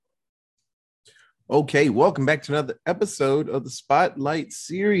Okay, welcome back to another episode of the Spotlight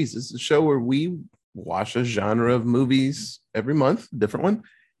series. This is a show where we watch a genre of movies every month, different one,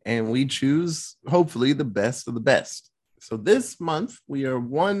 and we choose hopefully the best of the best. So this month we are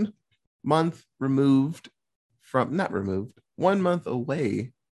 1 month removed from, not removed, 1 month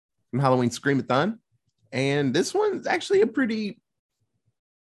away from Halloween Screamathon. And this one's actually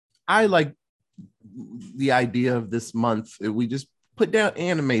I like the idea of this month. We just put down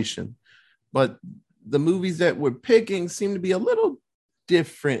animation, but the movies that we're picking seem to be a little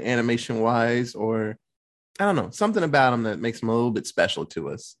different animation wise, or I don't know, something about them that makes them a little bit special to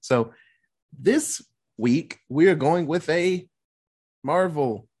us. So this week we are going with a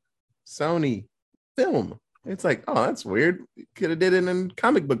Marvel Sony film. It's like, oh, that's weird. Could have did it in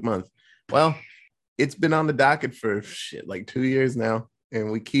comic book month. Well, it's been on the docket for like 2 years now,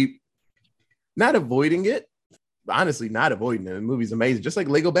 and we keep not avoiding it. Honestly, not avoiding it. The movie's amazing. Just like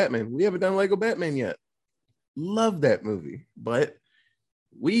Lego Batman. We haven't done Lego Batman yet. Love that movie. But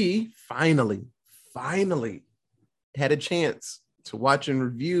we finally had a chance to watch and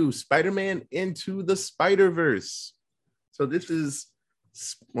review Spider-Man Into the Spider-Verse. So this is,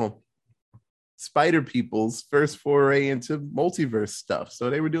 well, Spider People's first foray into multiverse stuff. So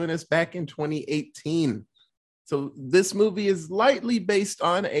they were doing this back in 2018. So this movie is lightly based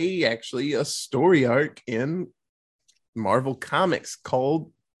on actually a story arc in Marvel Comics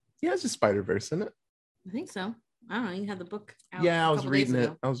called, it's just Spider-Verse, isn't it? I think so. I don't know. You had the book out. Yeah, I was reading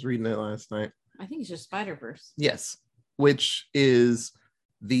it. I was reading it last night. I think it's just Spider-Verse. Yes, which is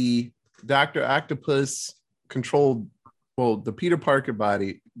the Dr. Octopus controlled, the Peter Parker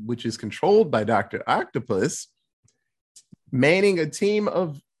body, which is controlled by Dr. Octopus, manning a team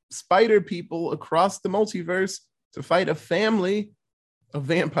of spider people across the multiverse to fight a family of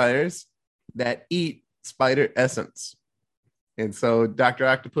vampires that eat spider essence. And so Dr.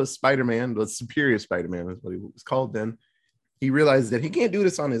 Octopus Spider-Man, the Superior Spider-Man is what he was called then, he realized that he can't do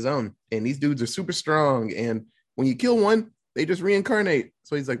this on his own. And these dudes are super strong. And when you kill one, they just reincarnate.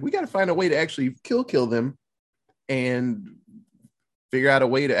 So he's like, we got to find a way to actually kill them and figure out a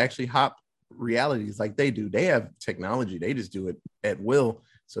way to actually hop realities like they do. They have technology. They just do it at will.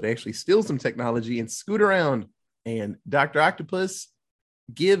 So they actually steal some technology and scoot around. And Dr. Octopus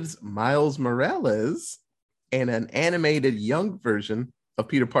gives Miles Morales and an animated young version of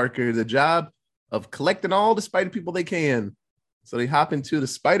Peter Parker the job of collecting all the spider people they can. So they hop into the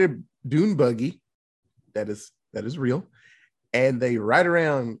spider dune buggy that is real, and they ride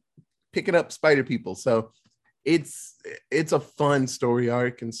around picking up spider people. So it's a fun story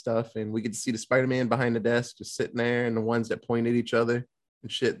arc and stuff, and we get to see the Spider-Man behind the desk just sitting there, and the ones that point at each other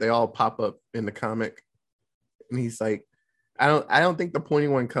and shit, they all pop up in the comic. And he's like, I don't think the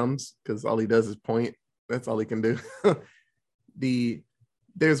pointing one comes, because all he does is point. That's all he can do.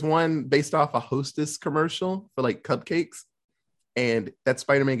 There's one based off a Hostess commercial for like cupcakes, and that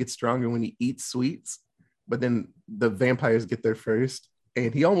Spider-Man gets stronger when he eats sweets, but then the vampires get there first,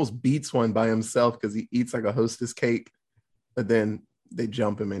 and he almost beats one by himself because he eats like a Hostess cake, but then they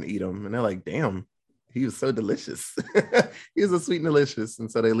jump him and eat him, and they're like, damn, he was so delicious. He was so sweet and delicious.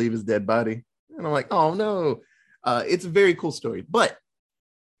 And so they leave his dead body, and I'm like, oh no. It's a very cool story. But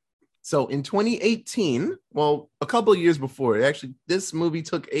so in 2018, well, a couple of years before, actually, this movie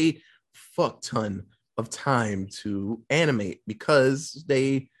took a fuck ton of time to animate because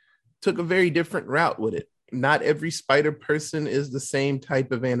they took a very different route with it. Not every spider person is the same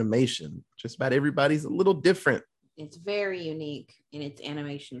type of animation. Just about everybody's a little different. It's very unique in its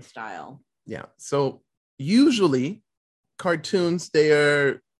animation style. Yeah. So usually cartoons, they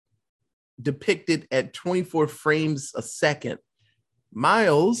are depicted at 24 frames a second.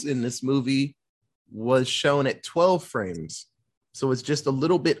 Miles in this movie was shown at 12 frames. So it's just a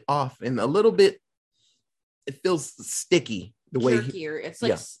little bit off, and a little bit, it feels sticky the way it's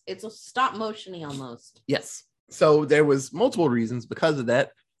like, it's a stop motiony almost. Yes. So there was multiple reasons because of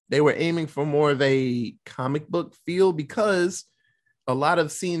that. They were aiming for more of a comic book feel, because a lot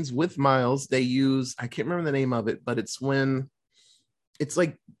of scenes with Miles, they use, I can't remember the name of it, but it's when it's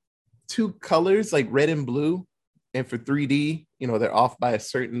like two colors, like red and blue. And for 3D, they're off by a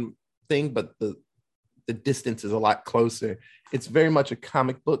certain thing, but the distance is a lot closer. It's very much a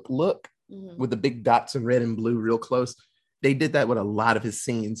comic book look with the big dots in red and blue real close. They did that with a lot of his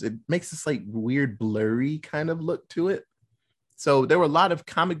scenes. It makes this like weird, blurry kind of look to it. So there were a lot of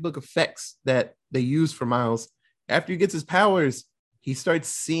comic book effects that they used for Miles. After he gets his powers, he starts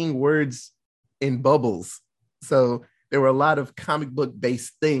seeing words in bubbles. So there were a lot of comic book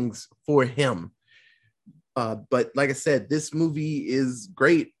based things for him. But like I said, this movie is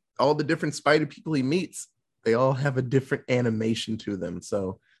great. All the different spider people he meets, they all have a different animation to them.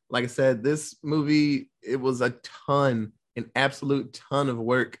 So Like I said, this movie, it was an absolute ton of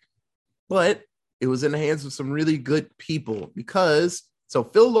work, but it was in the hands of some really good people because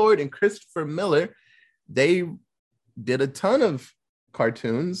Phil Lord and Christopher Miller, they did a ton of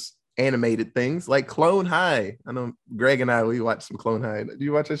cartoons, animated things like Clone High. I know Greg and we watched some Clone High. Did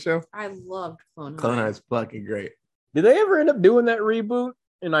you watch that show? I loved Clone High. Clone High is fucking great. Did they ever end up doing that reboot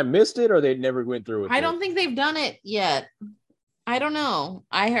and I missed it, or they never went through with it? I don't think they've done it yet. I don't know.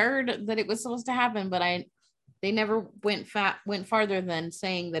 I heard that it was supposed to happen, but they never went farther than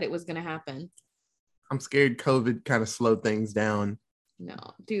saying that it was going to happen. I'm scared COVID kind of slowed things down. No,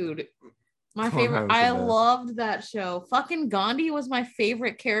 dude. My favorite. I loved that show. Fucking Gandhi was my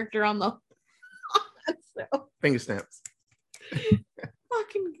favorite character on that show. Finger snaps.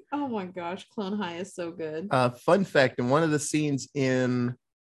 Fucking, oh my gosh, Clone High is so good. Fun fact, in one of the scenes in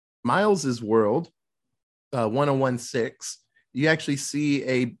Miles's world, 1016, you actually see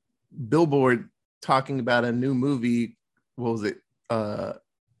a billboard talking about a new movie. What was it?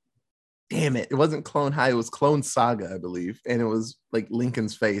 Damn it. It wasn't Clone High. It was Clone Saga, I believe. And it was like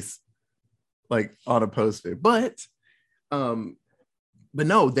Lincoln's face, like on a poster. But no,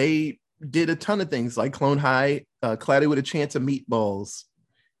 they did a ton of things like Clone High, Cloudy with a Chance of Meatballs.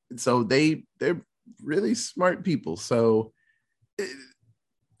 So they're really smart people. So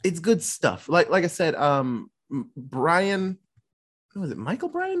it's good stuff. Like I said, Brian, who was it? Michael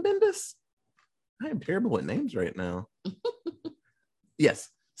Brian Bendis? I am terrible at names right now. Yes.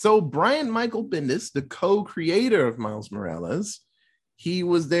 So Brian Michael Bendis, the co-creator of Miles Morales, he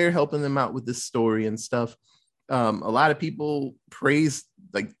was there helping them out with this story and stuff. A lot of people praised,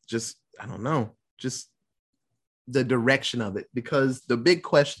 just the direction of it, because the big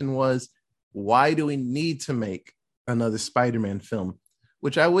question was, why do we need to make another Spider-Man film?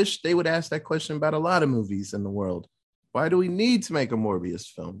 Which I wish they would ask that question about a lot of movies in the world. Why do we need to make a Morbius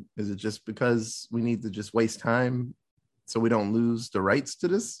film? Is it just because we need to just waste time so we don't lose the rights to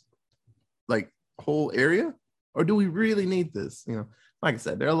this whole area? Or do we really need this? Like I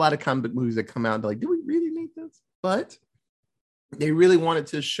said, there are a lot of comic book movies that come out and do we really need this? But they really wanted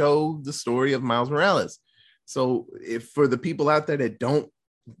to show the story of Miles Morales. So if for the people out there that don't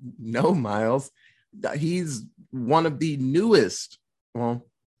know Miles, he's one of the newest, well,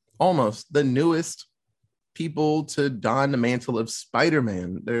 almost the newest people to don the mantle of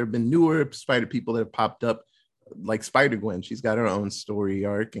Spider-Man. There have been newer Spider people that have popped up, like Spider-Gwen. She's got her own story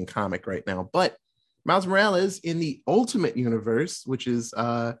arc and comic right now. But Miles Morales in the Ultimate Universe, which is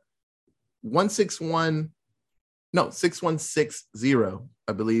 6160,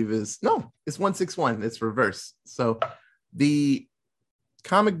 I believe it's 161. It's reverse. So the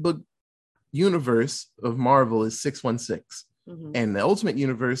comic book universe of Marvel is 616. Mm-hmm. And the Ultimate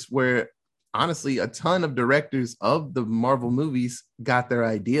Universe, where honestly a ton of directors of the Marvel movies got their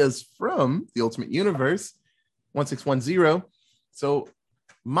ideas from the Ultimate Universe, 1610. So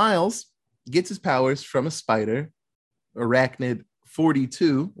Miles gets his powers from a spider, Arachnid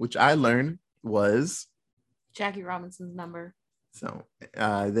 42, which I learned was Jackie Robinson's number. So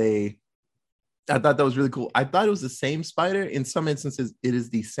I thought that was really cool. I thought it was the same spider. In some instances, it is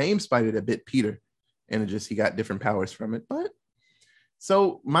the same spider that bit Peter, and he got different powers from it. But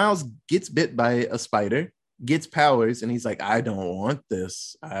so Miles gets bit by a spider, gets powers, and he's like, I don't want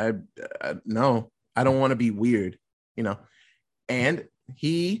this. No, I don't want to be weird, And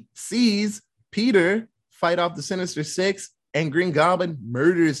he sees Peter fight off the Sinister Six, and Green Goblin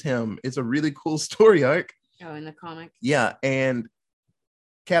murders him. It's a really cool story arc. Oh, in the comic? Yeah, and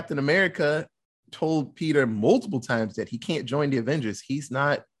Captain America told Peter multiple times that he can't join the Avengers. He's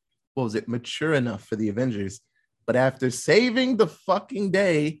not, mature enough for the Avengers. But after saving the fucking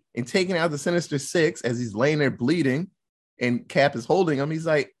day and taking out the Sinister Six as he's laying there bleeding and Cap is holding him, he's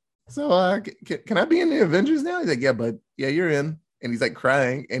like, so can I be in the Avengers now? He's like, yeah, bud. Yeah, you're in. And he's like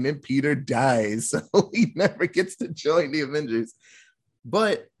crying. And then Peter dies. So he never gets to join the Avengers.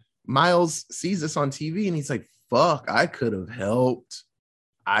 But Miles sees this on TV and he's like, fuck, I could have helped.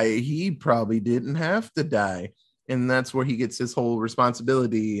 He probably didn't have to die. And that's where he gets his whole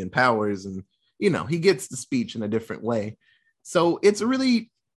responsibility and powers. And, he gets the speech in a different way. So it's a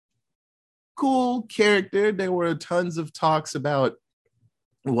really cool character. There were tons of talks about,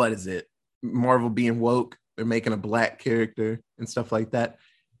 Marvel being woke. They're making a black character and stuff like that.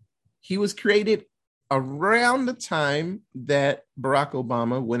 He was created around the time that Barack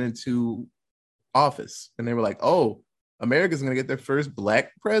Obama went into office, and they were like, oh, America's going to get their first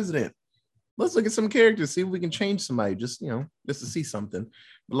black president. Let's look at some characters, see if we can change somebody, just to see something.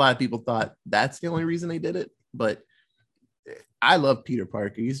 A lot of people thought that's the only reason they did it, but I love Peter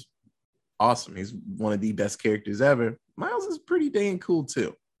Parker. He's awesome. He's one of the best characters ever. Miles is pretty dang cool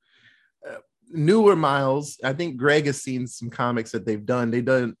too. newer Miles, I think Greg has seen some comics that they've done.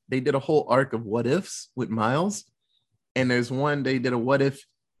 They did a whole arc of what ifs with Miles, and there's one they did a what if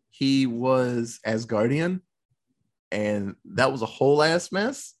he was Asgardian, and that was a whole ass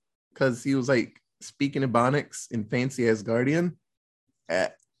mess because he was like speaking Ebonics in fancy Asgardian.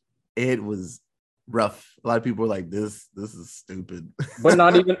 It was rough. A lot of people were like, "This is stupid," but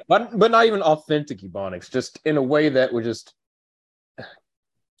not even authentic Ebonics, just in a way that would just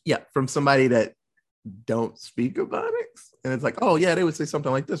from somebody that don't speak Ebonics, and it's like, oh yeah, they would say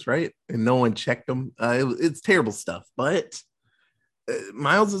something like this, right? And no one checked them. It's terrible stuff, but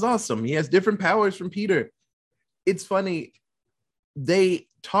Miles is awesome. He has different powers from Peter. It's funny. They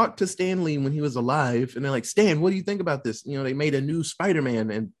talked to Stan Lee when he was alive, and they're like, Stan, what do you think about this? You know, they made a new Spider-Man,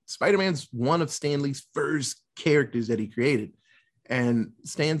 and Spider-Man's one of Stan Lee's first characters that he created. And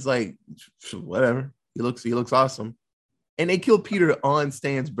Stan's like, whatever. He looks awesome. And they killed Peter on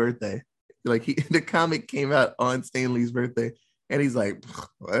Stan's birthday. Like the comic came out on Stan Lee's birthday, and he's like,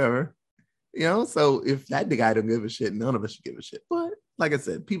 whatever. You know, so if that guy don't give a shit, none of us should give a shit. But like I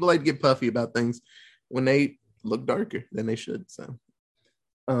said, people like to get puffy about things when they look darker than they should. So,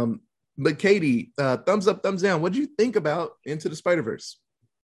 but Katie, thumbs up, thumbs down. What do you think about Into the Spider-Verse?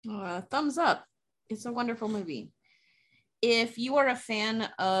 Thumbs up. It's a wonderful movie. If you are a fan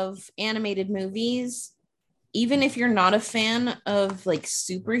of animated movies, even if you're not a fan of like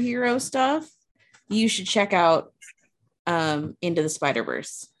superhero stuff, you should check out Into the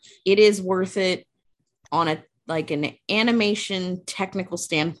Spider-Verse. It is worth it on an animation technical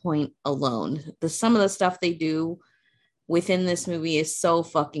standpoint alone. Some of the stuff they do within this movie is so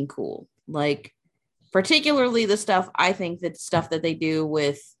fucking cool. Like, particularly the stuff that they do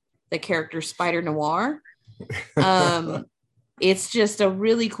with the character Spider Noir. It's just a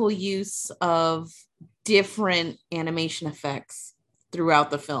really cool use of different animation effects throughout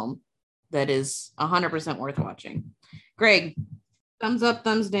the film that is 100% worth watching. Greg, thumbs up,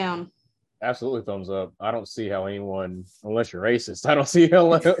 thumbs down. Absolutely thumbs up. I don't see how anyone, unless you're racist, I don't see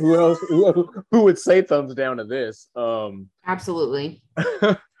how who would say thumbs down to this. Absolutely.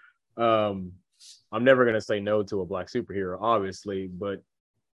 I'm never gonna say no to a black superhero, obviously, but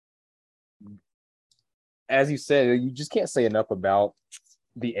as you said, you just can't say enough about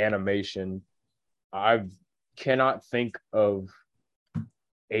the animation. I cannot think of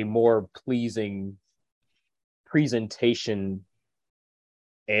a more pleasing presentation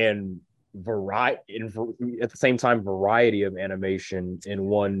and at the same time variety of animation in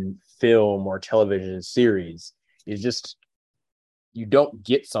one film or television series. Is just, you don't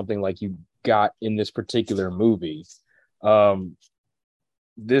get something like you got in this particular movie.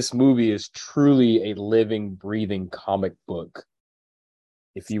 This movie is truly a living, breathing comic book,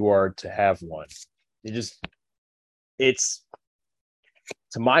 if you are to have one. It's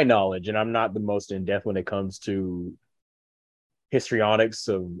to my knowledge, and I'm not the most in depth when it comes to histrionics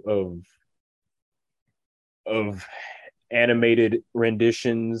of animated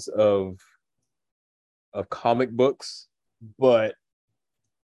renditions of comic books, but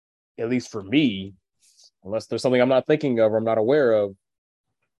at least for me, unless there's something I'm not thinking of or I'm not aware of,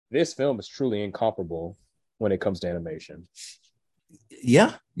 this film is truly incomparable when it comes to animation.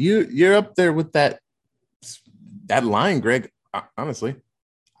 Yeah, you're up there with that line, Greg. Honestly,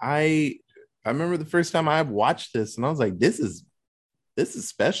 I remember the first time I watched this, and I was like, "This is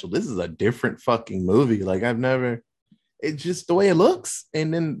special. This is a different fucking movie." Like it's just the way it looks,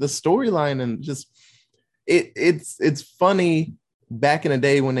 and then the storyline, and just it's funny back in the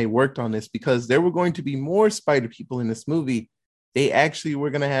day when they worked on this, because there were going to be more Spider people in this movie. They actually were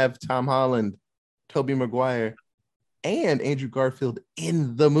going to have Tom Holland, Tobey Maguire, and Andrew Garfield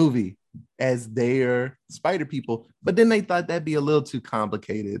in the movie as their Spider people. But then they thought that'd be a little too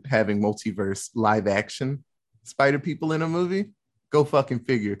complicated, having multiverse live action Spider people in a movie. Go fucking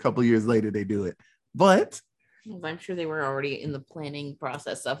figure. A couple years later, they do it. But I'm sure they were already in the planning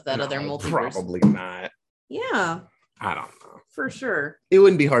process of that other multiverse. Probably not. Yeah. I don't know. For sure. It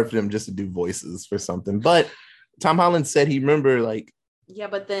wouldn't be hard for them just to do voices for something. But Tom Holland said he remember like. Yeah,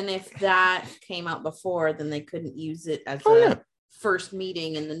 but then if that came out before, then they couldn't use it as first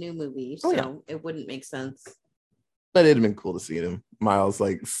meeting in the new movie. So it wouldn't make sense. But it'd have been cool to see them, Miles,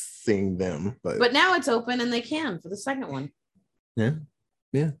 like seeing them. But now it's open and they can for the second one. Yeah.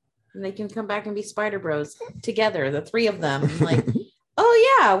 Yeah. And they can come back and be Spider Bros together, the three of them. Like,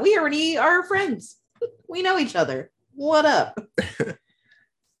 oh yeah, we already are friends. We know each other. What up?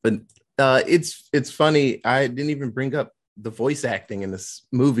 But it's funny. I didn't even bring up the voice acting in this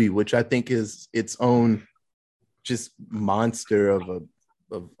movie, which I think is its own just monster of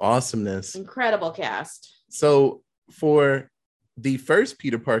awesomeness. Incredible cast. So for the first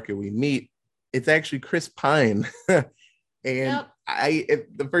Peter Parker we meet, it's actually Chris Pine. And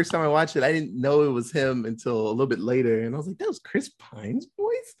the first time I watched it, I didn't know it was him until a little bit later. And I was like, that was Chris Pine's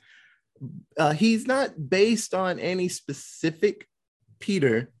voice. He's not based on any specific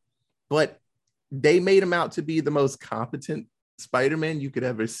Peter, but they made him out to be the most competent Spider-Man you could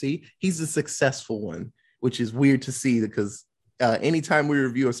ever see. He's a successful one, which is weird to see because anytime we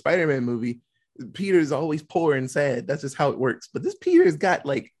review a Spider-Man movie, Peter's always poor and sad. That's just how it works. But this Peter's got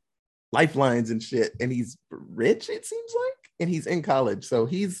like lifelines and shit, and he's rich, it seems like, and he's in college. So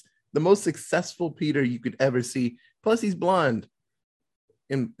he's the most successful Peter you could ever see. Plus he's blonde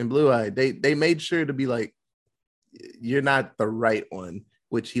and blue-eyed. They made sure to be like, you're not the right one,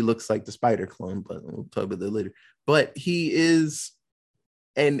 which he looks like the Spider clone, but we'll talk about that later. But he is,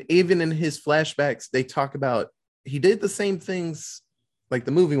 and even in his flashbacks, they talk about he did the same things like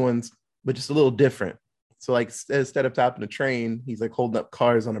the movie ones, but just a little different. So like instead of topping a train, he's like holding up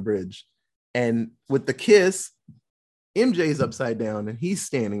cars on a bridge. And with the kiss, MJ's upside down and he's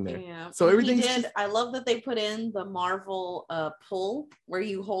standing there. Yeah. So everything's I love that they put in the Marvel pull where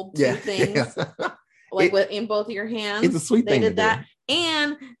you hold two things like in both of your hands. It's a sweet thing. They did that.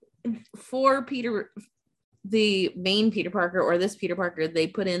 And for Peter, the main Peter Parker or this Peter Parker, they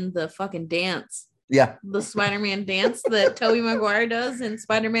put in the fucking dance. Yeah. The Spider-Man dance that Tobey Maguire does in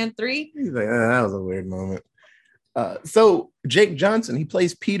Spider-Man 3. He's like, that was a weird moment. So Jake Johnson, he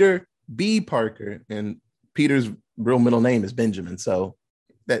plays Peter B. Parker, and Peter's real middle name is Benjamin. So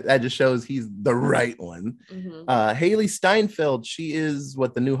that just shows he's the right one. Mm-hmm. Haley Steinfeld, she is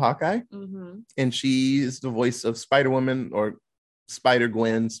the new Hawkeye. Mm-hmm. And she is the voice of Spider-Woman or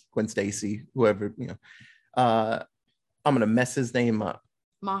Spider-Gwen Stacy, whoever, I'm going to mess his name up.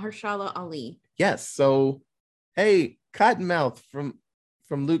 Mahershala Ali. Yes. So, hey, Cottonmouth from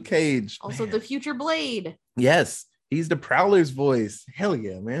Luke Cage. Also, the future Blade. Yes. He's the Prowler's voice. Hell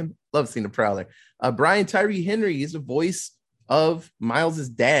yeah, man. Love seeing the Prowler. Brian Tyree Henry is the voice of Miles's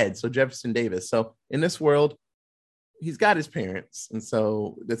dad. So Jefferson Davis. So in this world, he's got his parents. And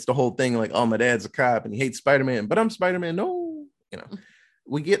so that's the whole thing. Like, oh, my dad's a cop and he hates Spider-Man, but I'm Spider-Man. No,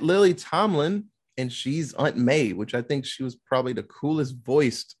 we get Lily Tomlin and she's Aunt May, which I think she was probably the coolest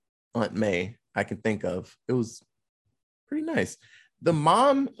voiced Aunt May I can think of. It was pretty nice. The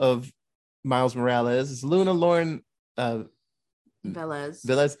mom of Miles Morales is Luna Lauren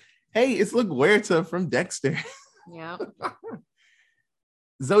Velez. Hey, it's LaGuerta from Dexter. Yeah.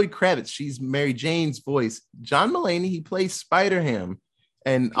 Zoe Kravitz, she's Mary Jane's voice. John Mulaney, he plays Spider-Ham.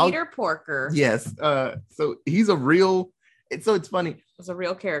 And Peter Porker. Yes. So he's a real. It's funny. It's a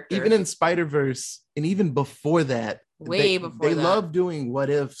real character. Even in Spider-Verse, and even before that, they love doing what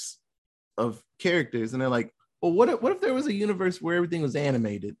ifs of characters, and they're like, well, what if there was a universe where everything was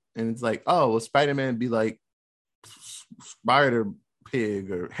animated, and it's like, oh, well, Spider-Man be like Spider Pig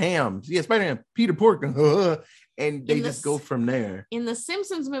or Ham, Spider-Man, Peter Porker, and they just go from there. In the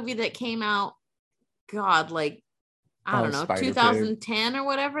Simpsons movie that came out, I don't know, 2010 or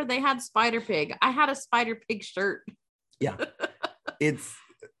whatever, they had Spider Pig. I had a Spider Pig shirt. Yeah, it's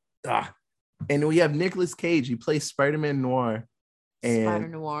and we have Nicolas Cage. He plays Spider-Man Noir. And Spider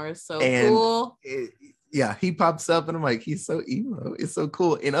Noir is so cool. He pops up and I'm like, he's so emo. It's so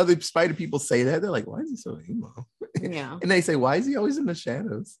cool. And other Spider people say that. They're like, why is he so emo? Yeah. And they say, why is he always in the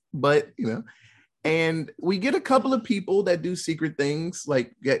shadows? But, and we get a couple of people that do secret things,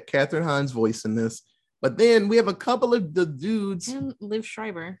 like get Catherine Hahn's voice in this. But then we have a couple of the dudes. And Liv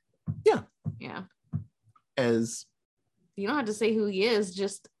Schreiber. Yeah. Yeah. As you don't have to say who he is,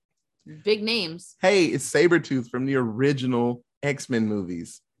 just big names. Hey, it's Sabretooth from the original X-Men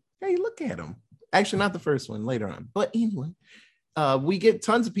movies. Hey, look at him. Actually, not the first one, later on. But anyway, we get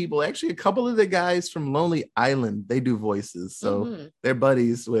tons of people. Actually, a couple of the guys from Lonely Island, they do voices. So they're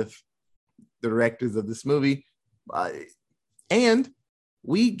buddies with the directors of this movie. And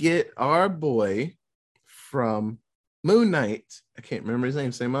we get our boy from Moon Knight. I can't remember his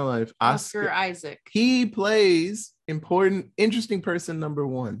name. Save my life. Oscar Isaac. He plays interesting person number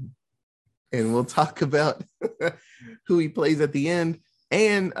one. And we'll talk about who he plays at the end.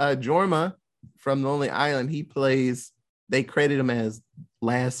 And Jorma from Lonely Island, they credit him as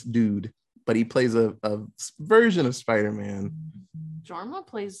Last Dude, but he plays a version of Spider-Man. Jorma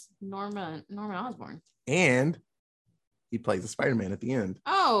plays Norman Osborn. And he plays the Spider-Man at the end.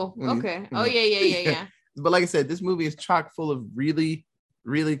 Oh, okay. Oh, yeah. But like I said, this movie is chock full of really,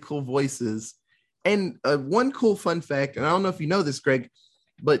 really cool voices. And one cool fun fact, and I don't know if you know this, Greg,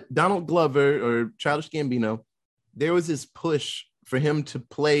 but Donald Glover or Childish Gambino, there was this push for him to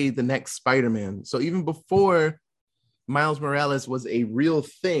play the next Spider-Man. So even before Miles Morales was a real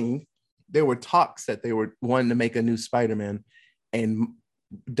thing, there were talks that they were wanting to make a new Spider-Man. And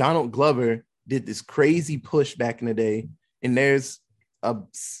Donald Glover did this crazy push back in the day, and there's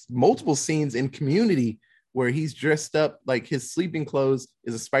multiple scenes in Community where he's dressed up like his sleeping clothes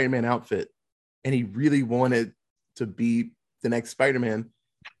is a Spider-Man outfit, and he really wanted to be the next Spider-Man.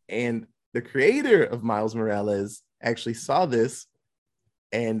 And the creator of Miles Morales actually saw this,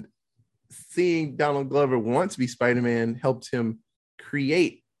 and seeing Donald Glover want to be Spider-Man helped him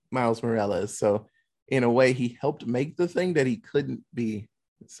create Miles Morales. So in a way, he helped make the thing that he couldn't be.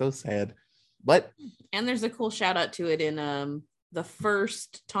 It's so sad. But and there's a cool shout out to it in the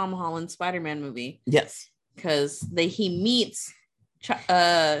first Tom Holland Spider-Man movie. Yes, because he meets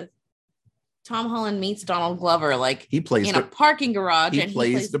Tom Holland meets Donald Glover like he plays in a parking garage, he and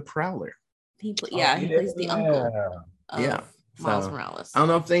plays the Prowler. He plays the uncle. Of Miles Morales. I don't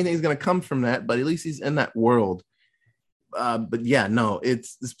know if anything's gonna come from that, but at least he's in that world. But yeah, no,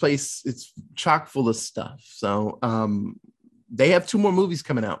 it's this place. It's chock full of stuff. So they have 2 more movies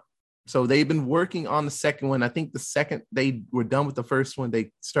coming out. So they've been working on the second one. I think the second they were done with the first one,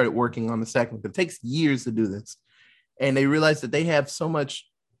 they started working on the second one. It takes years to do this. And they realized that they have so much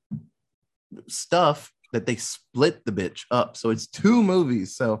stuff that they split the bitch up. So it's 2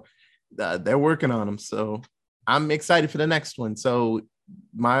 movies. So they're working on them. So I'm excited for the next one. So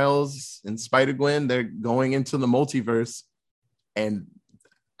Miles and Spider-Gwen, they're going into the multiverse. And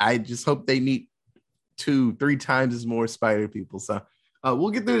I just hope they meet 2-3 times as more Spider people. So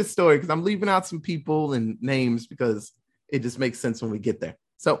we'll get through the story because I'm leaving out some people and names because it just makes sense when we get there.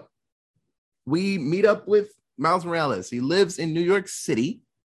 So we meet up with Miles Morales. He lives in New York City,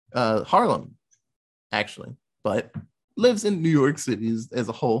 Harlem, actually, but lives in New York City as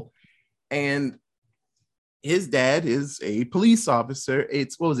a whole. And his dad is a police officer.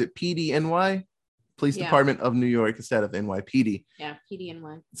 It's, what was it, PDNY? Police Department of New York instead of NYPD. Yeah,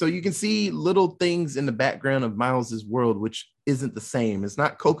 PDNY. So you can see little things in the background of Miles's world, which isn't the same. It's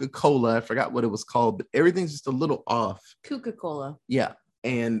not Coca-Cola. I forgot what it was called, but everything's just a little off. Coca-Cola. Yeah.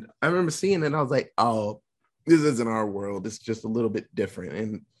 And I remember seeing it and I was like, oh, this isn't our world. It's just a little bit different.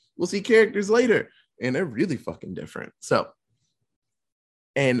 And we'll see characters later. And they're really fucking different. So,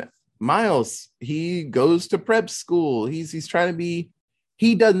 and Miles, he goes to prep school. He's trying to be,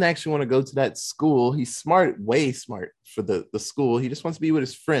 he doesn't actually want to go to that school. He's smart, way smart for the school. He just wants to be with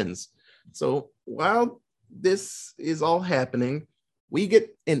his friends. So while this is all happening, we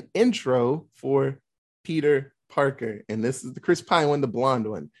get an intro for Peter Parker. And this is the Chris Pine one, the blonde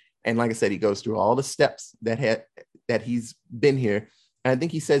one. And like I said, he goes through all the steps that he's been here. And I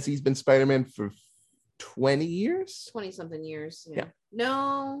think he says he's been Spider-Man for 20 years? 20-something years. Yeah.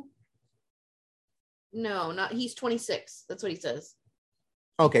 No, not, he's 26. That's what he says.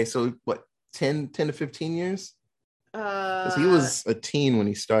 Okay, so what, 10 to 15 years? Because he was a teen when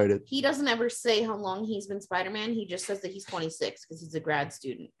he started. He doesn't ever say how long he's been Spider-Man. He just says that he's 26 because he's a grad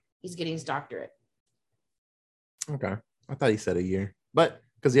student. He's getting his doctorate. Okay. I thought he said a year. But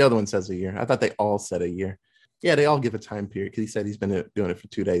because the other one says a year. I thought they all said a year. Yeah, they all give a time period because he said he's been doing it for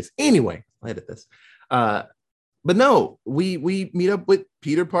 2 days. Anyway, I'll edit this. But no, we meet up with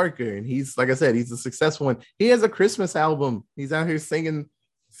Peter Parker, and he's, like I said, he's a successful one. He has a Christmas album. He's out here singing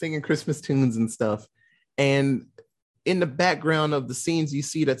Christmas tunes and stuff. And in the background of the scenes, you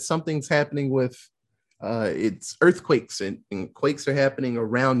see that something's happening with it's earthquakes and quakes are happening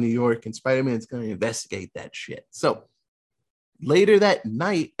around New York, and Spider-Man's going to investigate that shit. So later that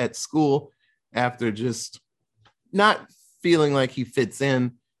night at school, after just not feeling like he fits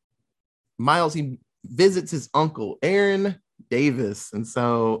in, Miles, he visits his uncle, Aaron Davis. And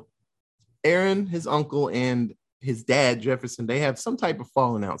so Aaron, his uncle, and his dad, Jefferson, they have some type of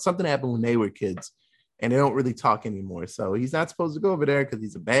falling out. Something happened when they were kids, and they don't really talk anymore. So he's not supposed to go over there because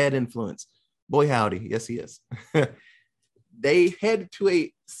he's a bad influence. Boy, howdy. Yes, he is. They head to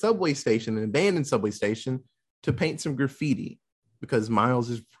a subway station, an abandoned subway station, to paint some graffiti because Miles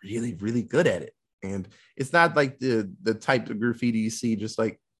is really, really good at it. And it's not like the type of graffiti you see just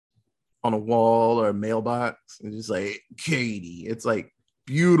like on a wall or a mailbox and just like Katie. It's like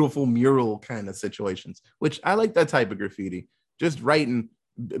beautiful mural kind of situations, which I like that type of graffiti. Just writing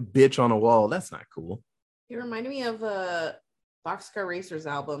bitch on a wall. That's not cool. It reminded me of Boxcar Racer's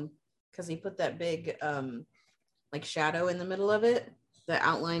album because he put that big like shadow in the middle of it. The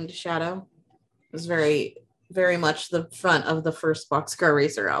outlined shadow was very, very much the front of the first Boxcar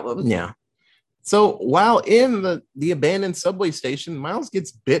Racer album. Yeah. So while in the abandoned subway station, Miles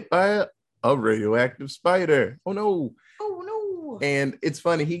gets bit by a radioactive spider. Oh no. And it's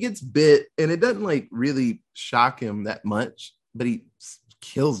funny, he gets bit and it doesn't like really shock him that much, but he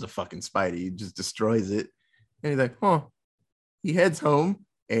kills the fucking spider. He just destroys it. And he's like, huh. He heads home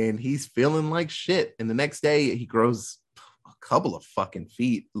and he's feeling like shit. And the next day he grows a couple of fucking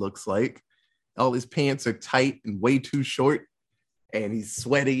feet, looks like. All his pants are tight and way too short, and he's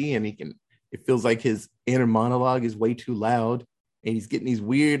sweaty, and it feels like his inner monologue is way too loud, and he's getting these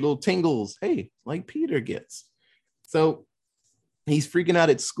weird little tingles. Hey, like Peter gets. So he's freaking out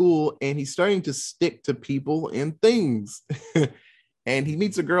at school, and he's starting to stick to people and things. And he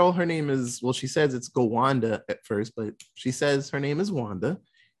meets a girl. Her name is, well, she says it's Gowanda at first, but she says her name is Wanda,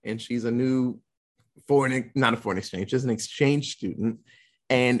 and she's a new not a foreign exchange, just an exchange student.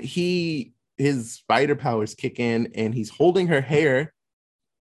 And his spider powers kick in, and he's holding her hair,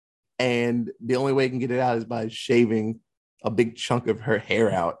 and the only way he can get it out is by shaving a big chunk of her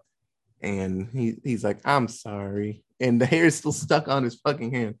hair out. And he's like, I'm sorry. And the hair is still stuck on his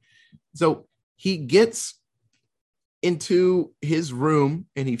fucking hand. So he gets into his room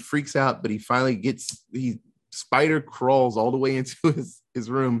and he freaks out, but he spider crawls all the way into his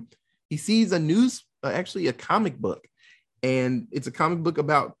room. He sees actually a comic book, and it's a comic book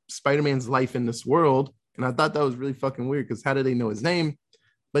about Spider-Man's life in this world. And I thought that was really fucking weird, because how did they know his name?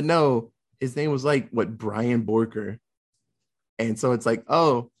 But no, his name was like Brian Borker. And so it's like,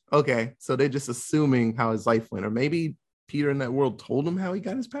 oh, okay. So they're just assuming how his life went, or maybe Peter in that world told him how he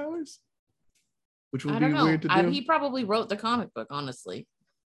got his powers, which would be weird to do. He probably wrote the comic book, honestly.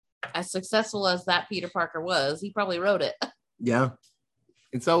 As successful as that Peter Parker was, he probably wrote it. Yeah.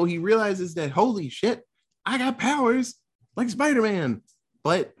 And so he realizes that, holy shit, I got powers like Spider-Man.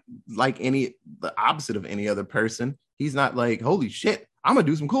 But like the opposite of any other person, he's not like, holy shit, I'm gonna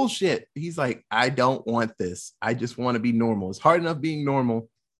do some cool shit. He's like, I don't want this. I just want to be normal. It's hard enough being normal.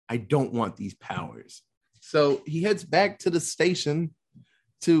 I don't want these powers. So he heads back to the station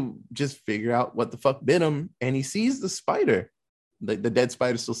to just figure out what the fuck bit him. And he sees the spider, the dead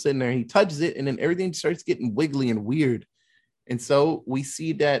spider still sitting there. He touches it, and then everything starts getting wiggly and weird. And so we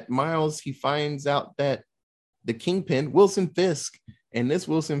see that Miles, he finds out that the Kingpin, Wilson Fisk, and this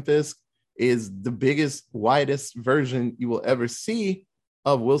Wilson Fisk is the biggest, widest version you will ever see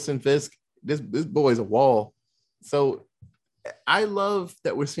of Wilson Fisk. This boy's a wall. So I love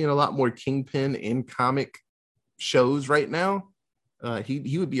that we're seeing a lot more Kingpin in comic shows right now.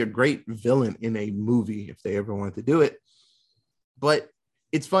 He would be a great villain in a movie if they ever wanted to do it. But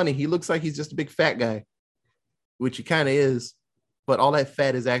it's funny. He looks like he's just a big fat guy, which he kind of is. But all that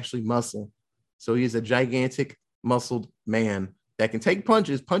fat is actually muscle. So he's a gigantic, muscled man that can take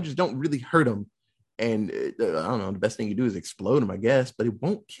punches. Punches don't really hurt him. And I don't know, the best thing you do is explode him, I guess, but it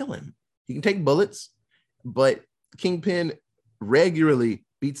won't kill him. He can take bullets, but Kingpin regularly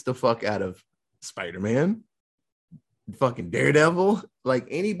beats the fuck out of Spider-Man, fucking Daredevil, like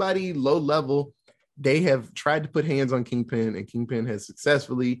anybody low level. They have tried to put hands on Kingpin, and Kingpin has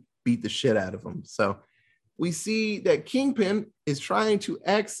successfully beat the shit out of him. So we see that Kingpin is trying to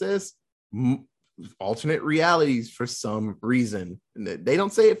access alternate realities for some reason. And they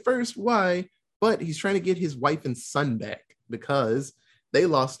don't say at first why, but he's trying to get his wife and son back because they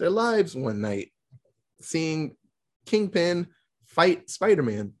lost their lives one night seeing Kingpin fight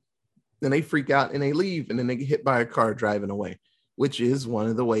Spider-Man. Then they freak out and they leave, and then they get hit by a car driving away, which is one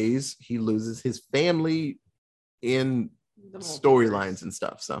of the ways he loses his family in storylines and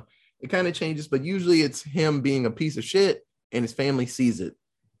stuff. So it kind of changes, but usually it's him being a piece of shit and his family sees it.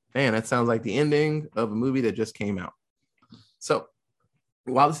 Man, that sounds like the ending of a movie that just came out. So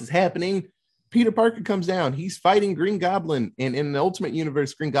while this is happening, Peter Parker comes down. He's fighting Green Goblin. And in the Ultimate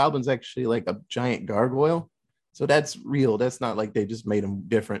Universe, Green Goblin's actually like a giant gargoyle. So that's real. That's not like they just made him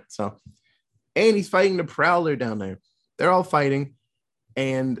different. So, and he's fighting the Prowler down there. They're all fighting.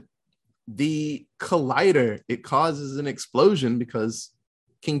 And the collider, it causes an explosion because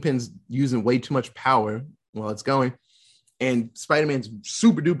Kingpin's using way too much power while it's going. And Spider-Man's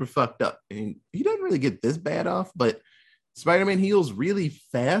super duper fucked up. And he doesn't really get this bad off, but Spider-Man heals really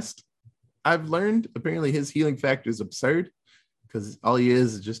fast. I've learned apparently his healing factor is absurd because all he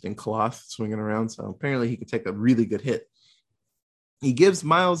is just in cloth swinging around. So apparently he can take a really good hit. He gives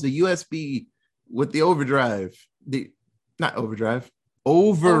Miles the USB with the override.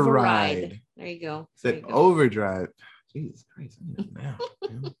 Override. There you go. Said overdrive. Jesus Christ, I need it now.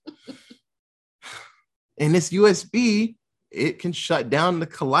 And this USB, it can shut down the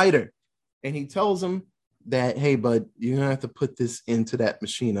collider. And he tells him that, hey, bud, you're going to have to put this into that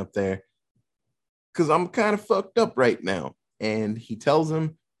machine up there because I'm kind of fucked up right now. And he tells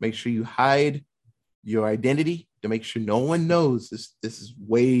him, make sure you hide your identity to make sure no one knows this. This is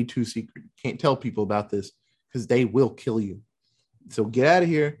way too secret. You can't tell people about this because they will kill you. So get out of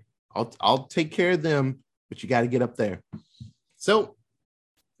here. I'll take care of them, but you got to get up there. So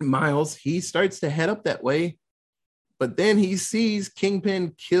Miles, he starts to head up that way, but then he sees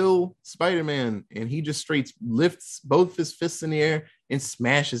Kingpin kill Spider-Man, and he just straight lifts both his fists in the air and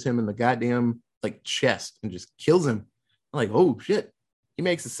smashes him in the goddamn like chest and just kills him. I'm like, oh shit. He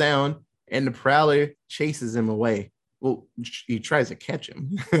makes a sound and the Prowler chases him away. Well, he tries to catch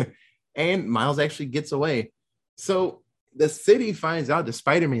him and Miles actually gets away. So the city finds out the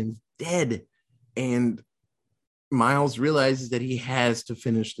Spider-Man's dead, and Miles realizes that he has to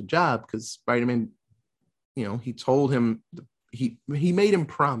finish the job because Spider-Man, he told him, he made him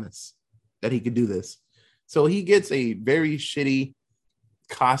promise that he could do this. So he gets a very shitty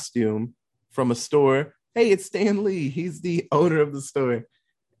costume from a store. Hey, it's Stan Lee. He's the owner of the store.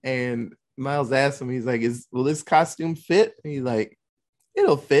 And Miles asks him, he's like, will this costume fit? And he's like,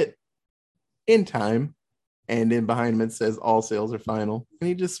 it'll fit in time. And then behind him it says all sales are final. And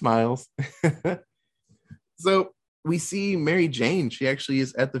he just smiles. So we see Mary Jane. She actually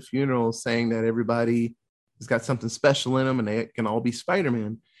is at the funeral saying that everybody has got something special in them and they can all be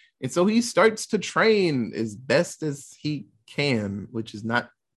Spider-Man. And so he starts to train as best as he can, which is not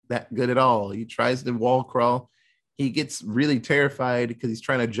that good at all. He tries to wall crawl. He gets really terrified because he's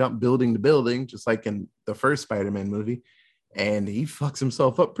trying to jump building to building, just like in the first Spider-Man movie. And he fucks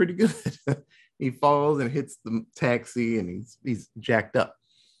himself up pretty good. He falls and hits the taxi and he's jacked up.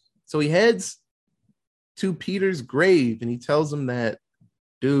 So he heads to Peter's grave and he tells him that,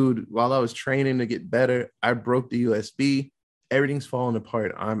 dude, while I was training to get better, I broke the USB. Everything's falling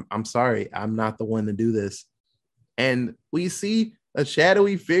apart. I'm sorry. I'm not the one to do this. And we see a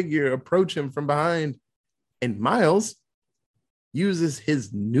shadowy figure approach him from behind. And Miles uses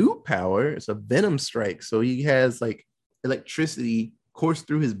his new power. It's a venom strike. So he has like electricity course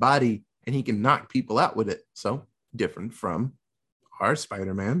through his body and he can knock people out with it. So different from our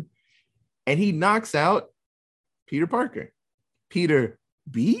Spider-Man. And he knocks out Peter Parker. Peter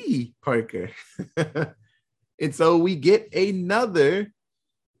B. Parker. And so we get another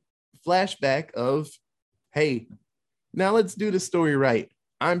flashback of, hey, now let's do the story right.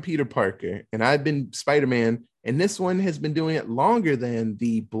 I'm Peter Parker, and I've been Spider-Man, and this one has been doing it longer than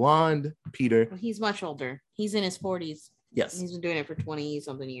the blonde Peter. He's much older. He's in his 40s. Yes. He's been doing it for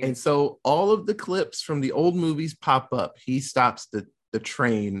 20-something years. And so all of the clips from the old movies pop up. He stops the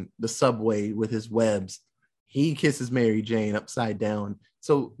train, the subway with his webs. He kisses Mary Jane upside down.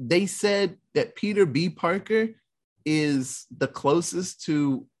 So they said that Peter B. Parker is the closest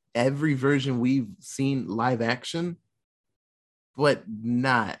to every version we've seen live action, but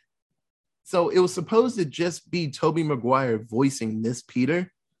not. So it was supposed to just be Tobey Maguire voicing this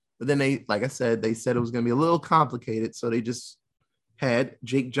Peter, but then they, like I said, they said it was going to be a little complicated, so they just had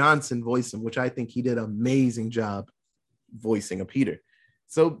Jake Johnson voice him, which I think he did an amazing job voicing a Peter.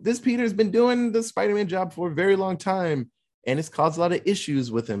 So this Peter's been doing the Spider-Man job for a very long time, and it's caused a lot of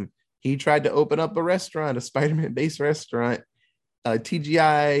issues with him. He tried to open up a restaurant, a Spider-Man based restaurant,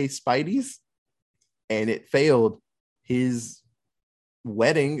 TGI Spidey's, and it failed. His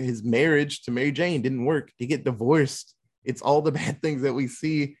wedding, his marriage to Mary Jane didn't work. They get divorced. It's all the bad things that we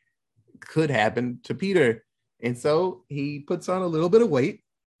see could happen to Peter. And so he puts on a little bit of weight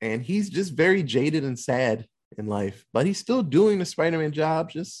and he's just very jaded and sad in life, but he's still doing the Spider-Man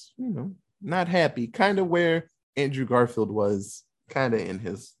job, just, not happy, kind of where Andrew Garfield was kind of in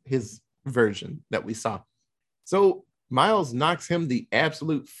his version that we saw. So Miles knocks him the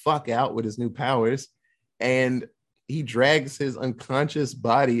absolute fuck out with his new powers, and he drags his unconscious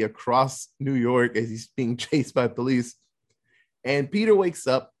body across New York as he's being chased by police. And Peter wakes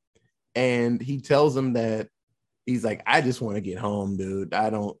up and he tells him that he's like, I just want to get home, dude. I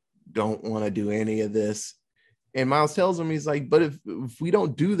don't want to do any of this. And Miles tells him, he's like, but if we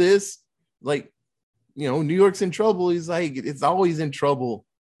don't do this, like, New York's in trouble. He's like, it's always in trouble.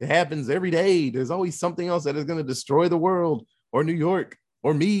 It happens every day. There's always something else that is going to destroy the world or New York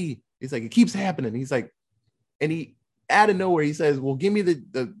or me. He's like, it keeps happening. He's like, and he, out of nowhere, he says, well, give me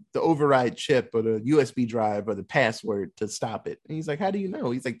the override chip or the USB drive or the password to stop it. And he's like, how do you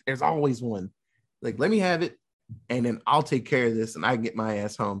know? He's like, there's always one. Like, let me have it, and then I'll take care of this, and I can get my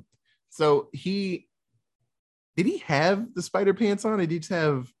ass home. So did he have the spider pants on, or did he just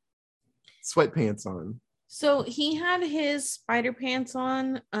have sweatpants on? So he had his spider pants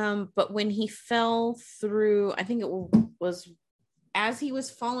on, but when he fell through, I think it was as he was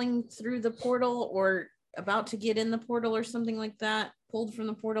falling through the portal or about to get in the portal or something like that, pulled from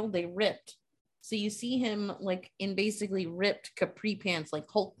the portal, they ripped. So you see him like in basically ripped capri pants, like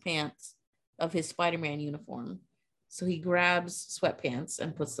Hulk pants of his Spider-Man uniform. So he grabs sweatpants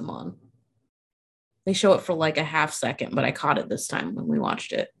and puts them on. They show it for like a half second, but I caught it this time when we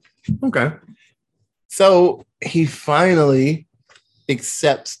watched it. Okay. So he finally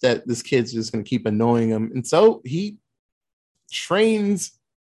accepts that this kid's just going to keep annoying him. And so he trains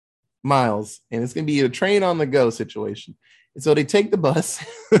Miles, and it's going to be a train on the go situation. So they take the bus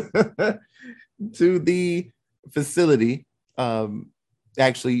to the facility,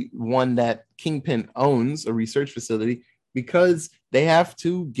 actually one that Kingpin owns, a research facility, because they have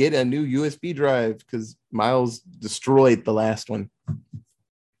to get a new USB drive because Miles destroyed the last one.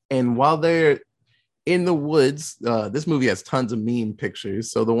 And while they're in the woods, this movie has tons of meme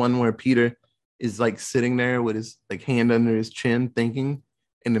pictures. So the one where Peter is like sitting there with his like hand under his chin thinking,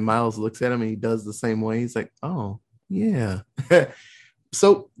 and then Miles looks at him and he does the same way. He's like, oh yeah.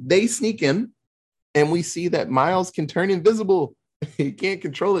 So they sneak in and we see that Miles can turn invisible. He can't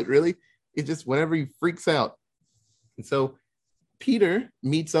control it really. It just whenever he freaks out. And so Peter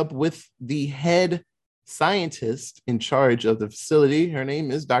meets up with the head scientist in charge of the facility. Her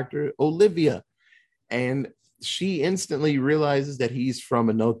name is Dr. Olivia. And she instantly realizes that he's from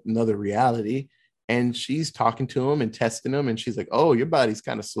another reality. And she's talking to him and testing him. And she's like, oh, your body's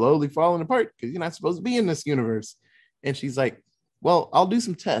kind of slowly falling apart because you're not supposed to be in this universe. And she's like, well, I'll do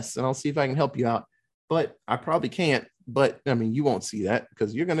some tests and I'll see if I can help you out. But I probably can't. But I mean, you won't see that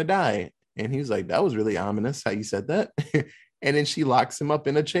because you're going to die. And he's like, that was really ominous how you said that. And then she locks him up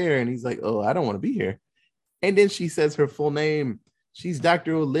in a chair and he's like, oh, I don't want to be here. And then she says her full name. She's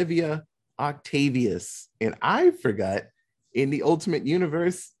Dr. Olivia Octavius. And I forgot in the Ultimate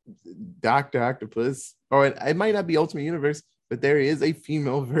Universe, Dr. Octopus, or it might not be Ultimate Universe, but there is a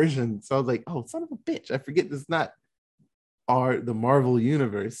female version. So I was like, oh, son of a bitch. I forget this is not the Marvel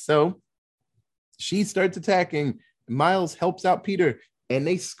Universe. So she starts attacking. Miles helps out Peter and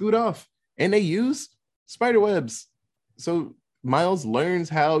they scoot off and they use spider webs. So Miles learns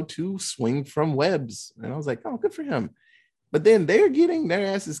how to swing from webs. And I was like, oh, good for him. But then they're getting their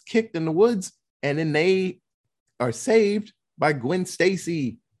asses kicked in the woods. And then they are saved by Gwen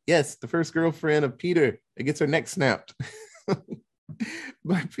Stacy. Yes, the first girlfriend of Peter that gets her neck snapped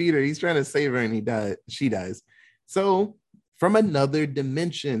by Peter. He's trying to save her and she dies. So from another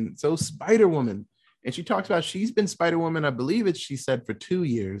dimension. So Spider-Woman. And she talks about she's been Spider-Woman, I believe she said, for 2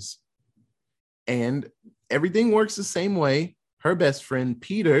 years. And everything works the same way. Her best friend,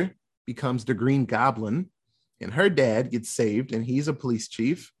 Peter, becomes the Green Goblin. And her dad gets saved, and he's a police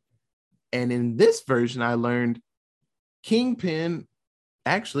chief. And in this version, I learned Kingpin,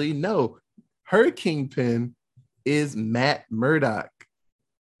 actually, no, her Kingpin is Matt Murdock.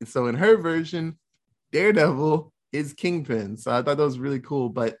 And so in her version, Daredevil is Kingpin. So I thought that was really cool,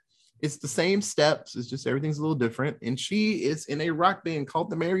 but it's the same steps. It's just everything's a little different. And she is in a rock band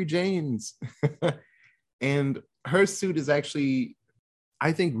called the Mary Janes. And her suit is actually,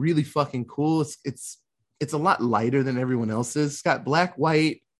 I think, really fucking cool. It's a lot lighter than everyone else's. It's got black,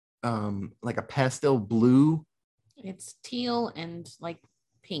 white, like a pastel blue. It's teal and like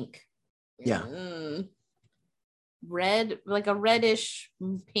pink. Yeah. Red, like a reddish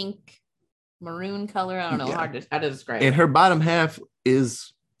pink maroon color. I don't know how to describe it. And her bottom half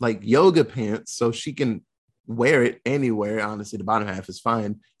is like yoga pants, so she can wear it anywhere. Honestly, the bottom half is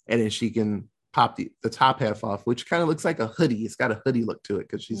fine. And then she can pop the top half off, which kind of looks like a hoodie. It's got a hoodie look to it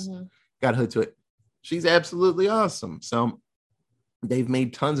because she's got a hood to it. She's absolutely awesome. So they've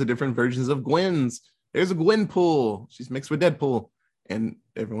made tons of different versions of Gwen's. There's a Gwenpool. She's mixed with Deadpool, and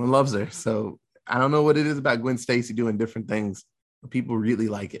everyone loves her. So I don't know what it is about Gwen Stacy doing different things, but people really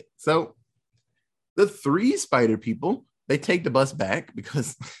like it. So the 3 spider people, they take the bus back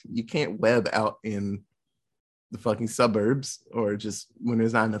because you can't web out in the fucking suburbs or just when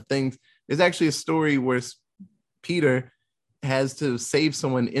there's not enough things. There's actually a story where Peter has to save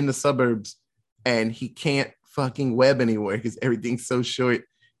someone in the suburbs and he can't fucking web anywhere because everything's so short.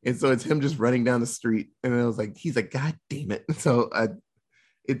 And so it's him just running down the street. And I was like, he's like, God damn it. So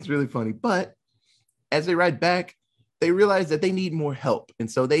it's really funny. But as they ride back, they realize that they need more help. And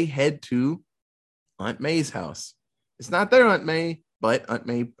so they head to Aunt May's house. It's not their Aunt May, but Aunt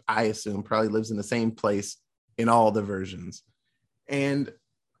May, I assume, probably lives in the same place in all the versions. And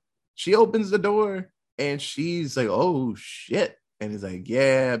she opens the door and she's like, oh shit. And he's like,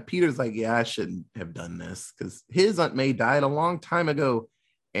 yeah. Peter's like, yeah, I shouldn't have done this because his Aunt May died a long time ago.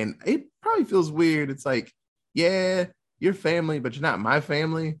 And it probably feels weird. It's like, yeah, you're family, but you're not my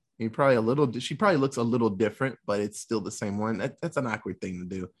family. And she probably looks a little different, but it's still the same one. That's an awkward thing to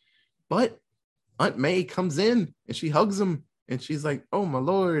do. But Aunt May comes in and she hugs him and she's like, oh my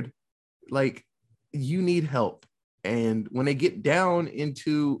Lord, like you need help. And when they get down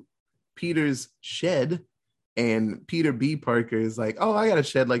into Peter's shed and Peter B. Parker is like, oh, I got a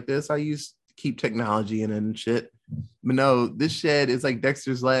shed like this. I used to keep technology in it and shit. But no, this shed is like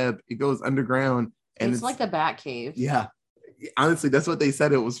Dexter's lab. It goes underground. And it's like the Bat Cave. Yeah. Honestly, that's what they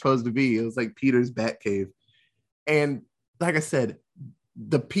said it was supposed to be. It was like Peter's Bat Cave. And like I said,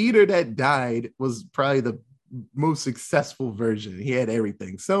 the Peter that died was probably the most successful version. He had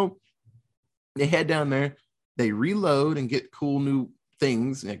everything. So they head down there, they reload and get cool new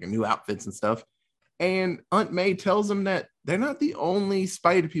things, like new outfits and stuff. And Aunt May tells them that they're not the only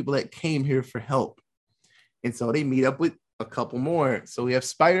spider people that came here for help. And so they meet up with a couple more. So we have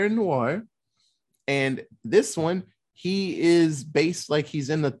Spider Noir. And this one, he is based like he's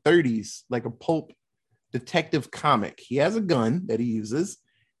in the 30s, like a pulp detective comic. He has a gun that he uses,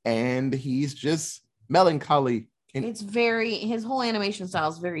 and he's just melancholy. And It's very, his whole animation style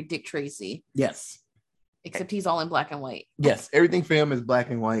is very Dick Tracy, yes, except he's all in black and white. yes, everything for him is black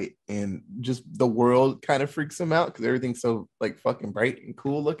and white, and just the world kind of freaks him out because everything's so like fucking bright and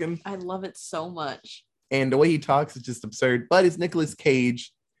cool looking. I love it so much. And the way he talks is just absurd, but it's Nicolas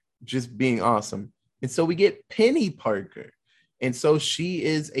Cage just being awesome. And so we get Penny Parker. And so she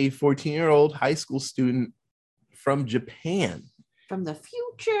is a 14-year-old high school student from Japan. From the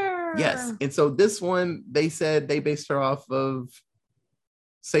future. Yes. And so this one, they said they based her off of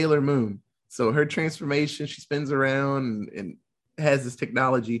Sailor Moon. So her transformation, she spins around and has this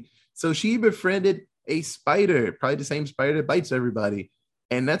technology. So she befriended a spider, probably the same spider that bites everybody.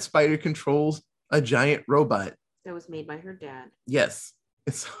 And that spider controls a giant robot. That was made by her dad. Yes.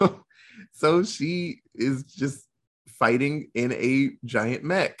 And so she is just fighting in a giant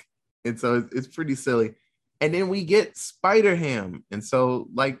mech. And so it's pretty silly. And then we get Spider-Ham. And so,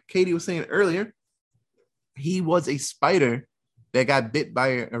 like Katie was saying earlier, he was a spider that got bit by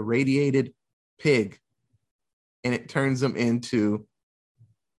a irradiated pig. And it turns him into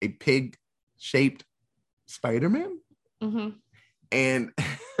a pig-shaped Spider-Man. Mm-hmm. And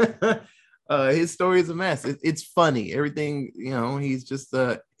his story is a mess. It's funny. Everything, he's just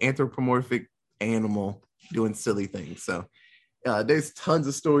an anthropomorphic animal doing silly things. So there's tons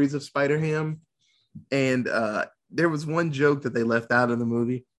of stories of Spider-Ham. And there was one joke that they left out of the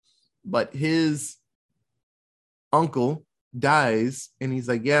movie, but his uncle dies, and he's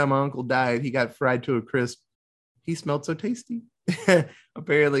like, yeah, my uncle died. He got fried to a crisp. He smelled so tasty.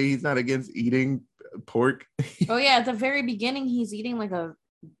 Apparently, he's not against eating pork. Oh, yeah. At the very beginning, he's eating like a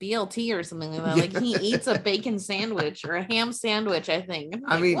BLT or something like that. Like he eats a bacon sandwich or a ham sandwich, I think.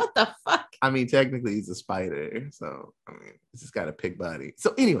 I'm like, what the fuck? I mean, technically, he's a spider. So, he's just got a pig body.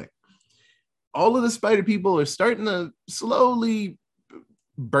 So, anyway. All of the spider people are starting to slowly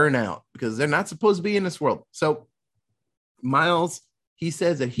burn out because they're not supposed to be in this world. So Miles, he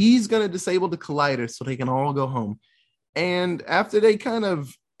says that he's going to disable the collider so they can all go home. And after they kind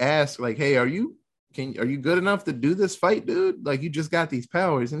of ask, like, hey, are you good enough to do this fight, dude? Like, you just got these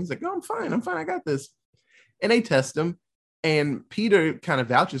powers. And he's like, no, I'm fine. I got this. And they test him. And Peter kind of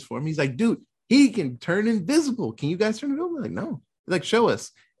vouches for him. He's like, dude, he can turn invisible. Can you guys turn invisible? Like, no. He's like, show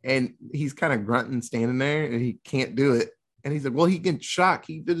us. And he's kind of grunting, standing there, and he can't do it. And he's like, well, he can shock.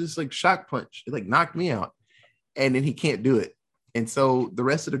 He did this like shock punch. It like knocked me out. And then he can't do it. And so the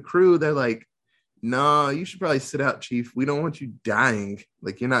rest of the crew, they're like, no, you should probably sit out, Chief. We don't want you dying.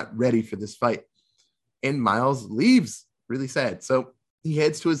 Like, you're not ready for this fight. And Miles leaves, really sad. So he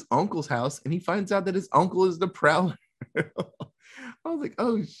heads to his uncle's house, and he finds out that his uncle is the Prowler. I was like,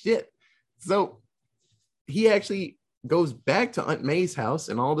 oh, shit. So he actually goes back to Aunt May's house,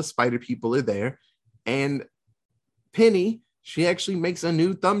 and all the spider people are there. And Penny, she actually makes a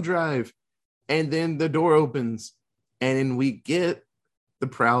new thumb drive. And then the door opens, and then we get the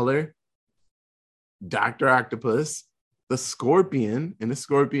Prowler, Dr. Octopus, the Scorpion, and the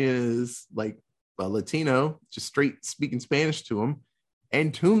Scorpion is like a Latino, just straight speaking Spanish to him,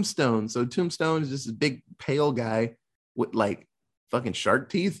 and Tombstone. So Tombstone is just a big pale guy with like fucking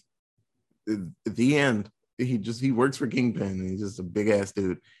shark teeth. At the end. He works for Kingpin, and he's just a big ass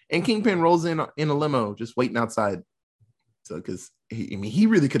dude. And Kingpin rolls in a limo, just waiting outside. So, because he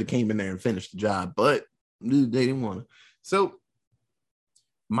really could have came in there and finished the job, but they didn't want to. So,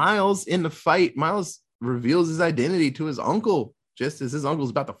 Miles in the fight, Miles reveals his identity to his uncle, just as his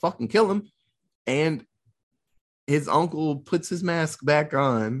uncle's about to fucking kill him. And his uncle puts his mask back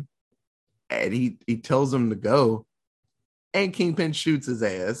on, and he tells him to go. And Kingpin shoots his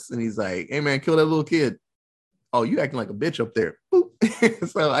ass, and he's like, "Hey man, kill that little kid." Oh, you acting like a bitch up there. Boop.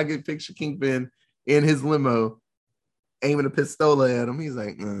 So I can picture Kingpin in his limo aiming a pistola at him. He's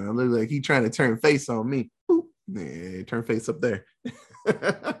like, look like he trying to turn face on me. Boop. Yeah, turn face up there.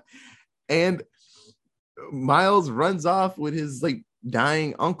 And Miles runs off with his like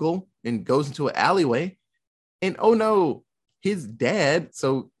dying uncle and goes into an alleyway. And oh no, his dad,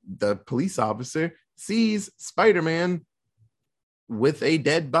 so the police officer, sees Spider-Man with a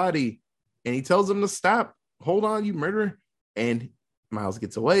dead body. And he tells him to stop. Hold on, you murderer. And Miles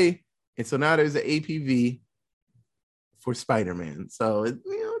gets away. And so now there's an APV for Spider-Man. So, this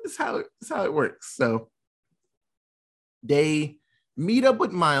is how it works. So They meet up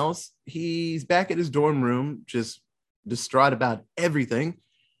with Miles. He's back at his dorm room, just distraught about everything.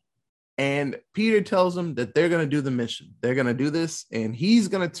 And Peter tells him that they're going to do the mission. They're going to do this, and he's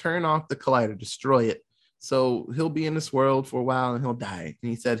going to turn off the collider, destroy it. So he'll be in this world for a while and he'll die. And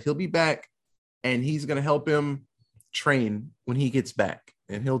he said he'll be back and he's going to help him train when he gets back,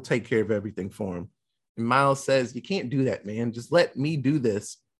 and he'll take care of everything for him. And Miles says, "You can't do that, man. Just let me do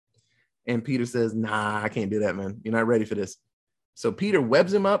this." And Peter says, "Nah, I can't do that, man. You're not ready for this." So Peter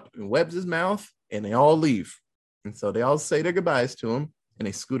webs him up and webs his mouth, and they all leave. And so they all say their goodbyes to him and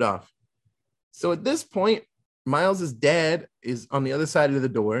they scoot off. So at this point, Miles's dad is on the other side of the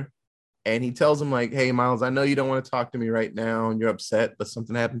door, and he tells him, like, "Hey, Miles, I know you don't want to talk to me right now and you're upset, but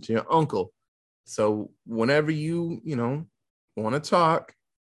something happened to your uncle. So whenever you want to talk,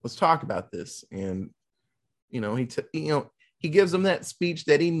 let's talk about this." And, he gives him that speech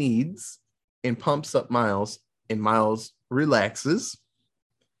that he needs and pumps up Miles, and Miles relaxes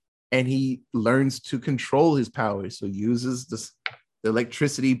and he learns to control his powers. So he uses the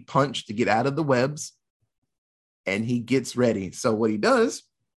electricity punch to get out of the webs, and he gets ready. So what he does,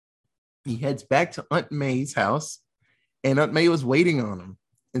 he heads back to Aunt May's house, and Aunt May was waiting on him.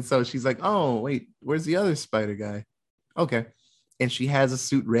 And so she's like, "Oh, wait, where's the other spider guy?" Okay. And she has a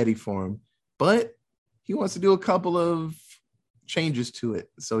suit ready for him, but he wants to do a couple of changes to it.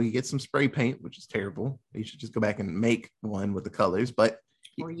 So he gets some spray paint, which is terrible. He should just go back and make one with the colors, but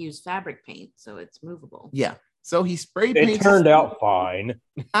or use fabric paint so it's movable. Yeah. So he spray paints. It turned out fine.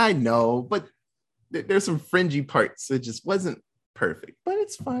 I know, but there's some fringy parts. It just wasn't perfect, but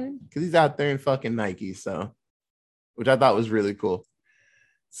it's fine because he's out there in fucking Nike. So, which I thought was really cool.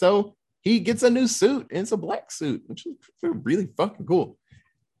 So he gets a new suit, and it's a black suit, which is really fucking cool.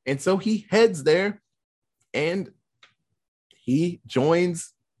 And so he heads there and he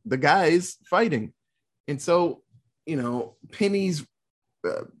joins the guys fighting. And so, Penny's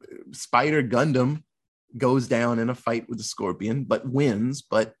Spider Gundam goes down in a fight with the Scorpion, but wins.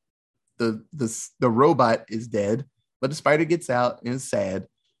 But the robot is dead. But the spider gets out and is sad.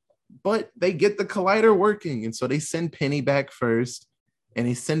 But they get the collider working, and so they send Penny back first, and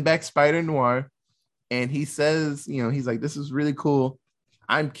they send back Spider Noir. And he says, he's like, "This is really cool.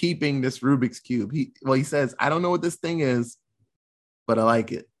 I'm keeping this Rubik's Cube." He says, "I don't know what this thing is, but I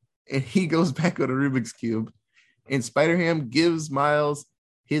like it." And he goes back with a Rubik's Cube, and Spider-Ham gives Miles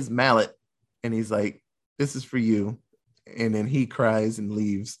his mallet, and he's like, "This is for you." And then he cries and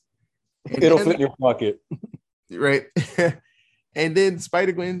leaves. And it'll fit in your pocket. Right. And then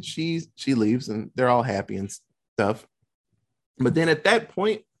Spider-Gwen, she leaves, and they're all happy and stuff. But then at that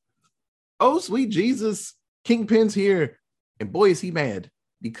point, oh, sweet Jesus, Kingpin's here. And boy, is he mad,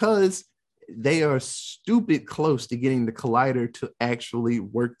 because they are stupid close to getting the collider to actually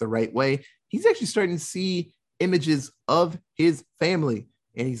work the right way. He's actually starting to see images of his family.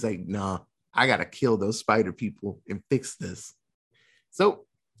 And he's like, "Nah, I got to kill those spider people and fix this." So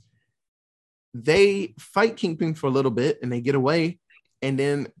they fight Kingpin for a little bit and they get away. And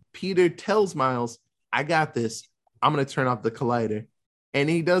then Peter tells Miles, "I got this. I'm going to turn off the collider." And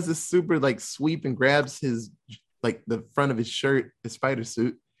he does this super sweep and grabs his the front of his shirt, his spider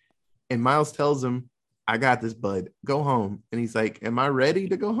suit. And Miles tells him, "I got this, bud. Go home." And he's like, "Am I ready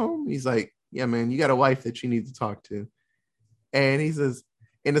to go home?" He's like, "Yeah, man, you got a wife that you need to talk to." And he says,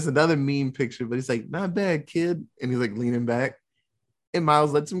 and it's another meme picture, but he's like, "Not bad, kid." And he's like leaning back, and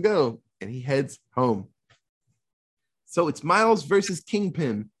Miles lets him go, and he heads home. So it's Miles versus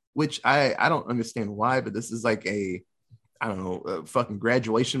Kingpin, which I don't understand why, but this is like a fucking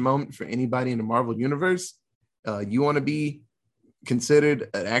graduation moment for anybody in the Marvel universe. You want to be considered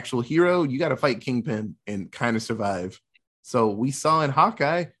an actual hero, you got to fight Kingpin and kind of survive. So we saw in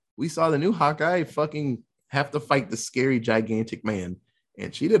Hawkeye, we saw the new Hawkeye fucking have to fight the scary gigantic man,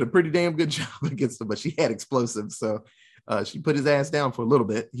 and she did a pretty damn good job against him, but she had explosives, so she put his ass down for a little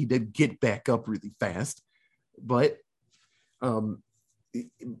bit. He did get back up really fast, but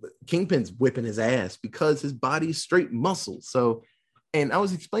Kingpin's whipping his ass because his body's straight muscle. So, and I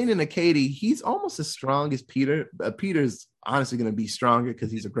was explaining to Katie, he's almost as strong as Peter. Peter's honestly going to be stronger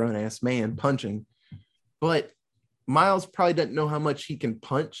because he's a grown-ass man punching. But Miles probably doesn't know how much he can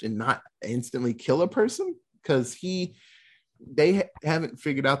punch and not instantly kill a person, because they haven't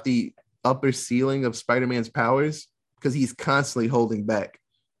figured out the upper ceiling of Spider-Man's powers, because he's constantly holding back.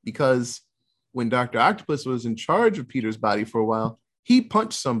 Because when Dr. Octopus was in charge of Peter's body for a while, he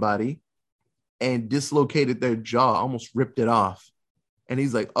punched somebody and dislocated their jaw, almost ripped it off. And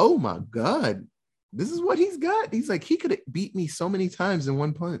he's like, "Oh my God, this is what he's got." He's like, "He could have beat me so many times in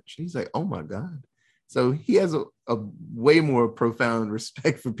one punch." He's like, "Oh my God." So he has a way more profound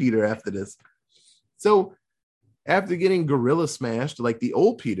respect for Peter after this. So after getting gorilla smashed like the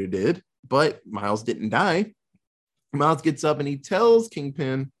old Peter did, but Miles didn't die. Miles gets up and he tells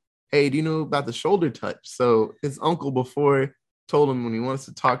Kingpin, hey, do you know about the shoulder touch? So his uncle before told him when he wants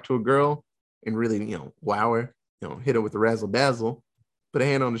to talk to a girl and really, wow her, hit her with the razzle dazzle, put a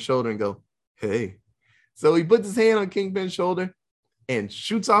hand on the shoulder and go, hey. So he puts his hand on Kingpin's shoulder and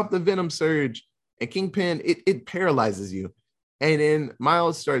shoots off the Venom Surge. And Kingpin, it paralyzes you. And then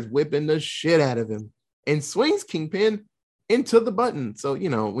Miles starts whipping the shit out of him and swings Kingpin into the button. So,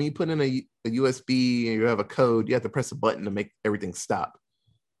 when you put in a USB and you have a code, you have to press a button to make everything stop.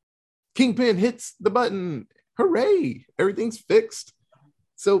 Kingpin hits the button. Hooray! Everything's fixed.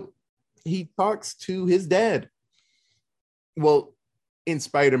 So he talks to his dad. Well, in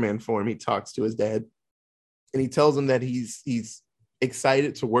Spider-Man form, he talks to his dad. And he tells him that he's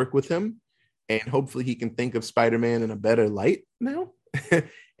excited to work with him. And hopefully he can think of Spider-Man in a better light now.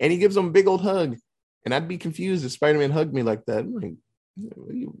 And he gives him a big old hug. And I'd be confused if Spider-Man hugged me like that. I'm like,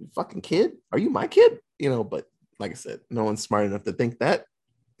 are you a fucking kid? Are you my kid? But like I said, no one's smart enough to think that.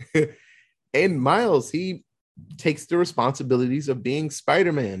 And Miles, he takes the responsibilities of being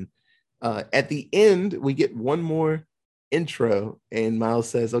Spider-Man. At the end, we get one more intro. And Miles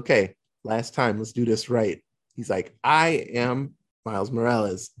says, okay, last time, let's do this right. He's like, I am Miles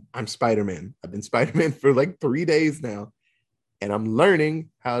Morales. I'm Spider-Man. I've been Spider-Man for like 3 days now. And I'm learning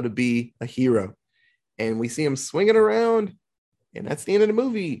how to be a hero. And we see him swinging around. And that's the end of the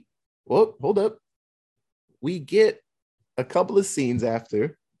movie. Whoa, hold up. We get a couple of scenes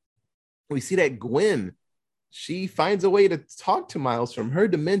after. We see that Gwen, she finds a way to talk to Miles from her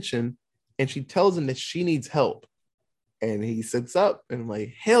dimension. And she tells him that she needs help. And he sits up and I'm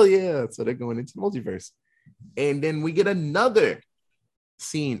like, hell yeah. So they're going into the multiverse. And then we get another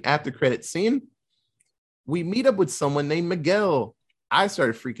scene, after credit scene. We meet up with someone named Miguel. I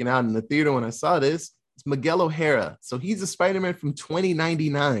started freaking out in the theater when I saw this. It's Miguel O'Hara. So he's a Spider-Man from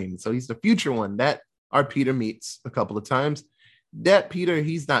 2099. So he's the future one that our Peter meets a couple of times. That Peter,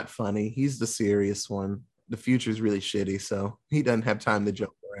 he's not funny. He's the serious one. The future's really shitty, so he doesn't have time to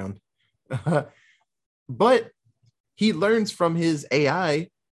joke around. But he learns from his AI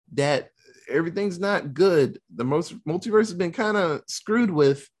that everything's not good. The multiverse has been kind of screwed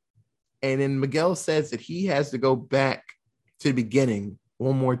with. And then Miguel says that he has to go back to the beginning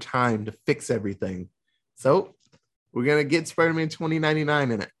one more time to fix everything. So we're going to get Spider-Man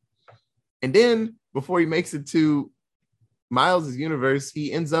 2099 in it. And then before he makes it to Miles' universe,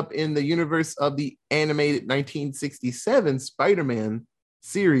 he ends up in the universe of the animated 1967 Spider-Man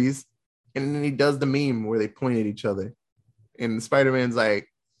series. And then he does the meme where they point at each other. And Spider-Man's like,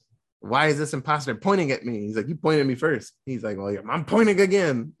 why is this imposter pointing at me? He's like, you pointed at me first. He's like, well, I'm pointing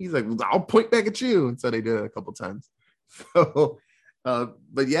again. He's like, well, I'll point back at you. And so they did it a couple times. So,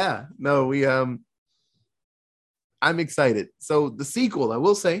 but yeah, no, I'm excited. So the sequel, I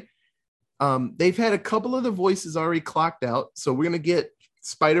will say, they've had a couple of the voices already clocked out. So we're going to get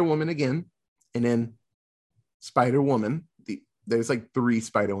Spider-Woman again, and then Spider-Woman. There's like 3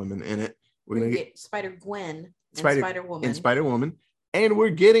 Spider-Women in it. We're going to get Spider-Gwen and Spider-Woman. And Spider-Woman. And we're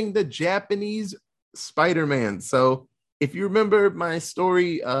getting the Japanese Spider-Man. So if you remember my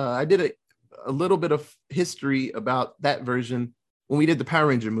story, I did a little bit of history about that version when we did the Power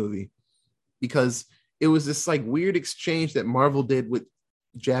Ranger movie, because it was this like weird exchange that Marvel did with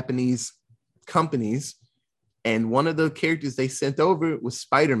Japanese companies. And one of the characters they sent over was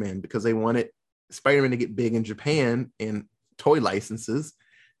Spider-Man, because they wanted Spider-Man to get big in Japan and toy licenses.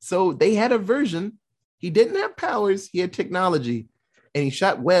 So they had a version. He didn't have powers. He had technology. And he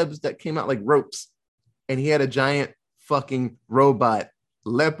shot webs that came out like ropes. And he had a giant fucking robot,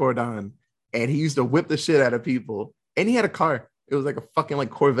 Leopardon. And he used to whip the shit out of people. And he had a car. It was like a fucking like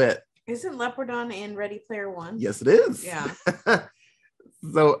Corvette. Isn't Leopardon in Ready Player One? Yes, it is. Yeah.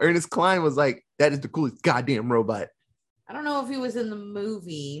 So Ernest Cline was like, that is the coolest goddamn robot. I don't know if he was in the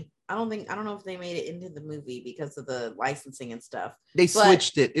movie. I don't know if they made it into the movie because of the licensing and stuff. They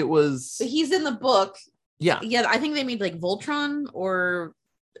switched it. It was. But he's in the book. Yeah. Yeah, I think they made like Voltron, or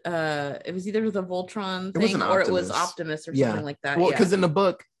it was either the Voltron thing or it was Optimus or something like that. Well, because in the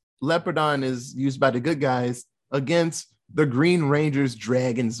book, Leopardon is used by the good guys against the Green Ranger's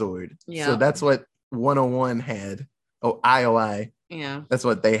Dragon Zord. Yeah. So that's what 101 had. Oh, IOI. Yeah. That's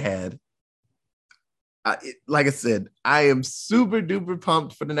what they had. Like I said, I am super duper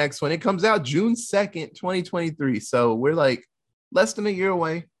pumped for the next one. It comes out June 2nd, 2023. So we're like less than a year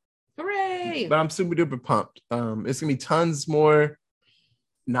away. Hooray! But I'm super duper pumped. It's gonna be tons more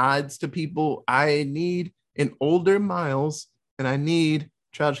nods to people. I need an older Miles, and I need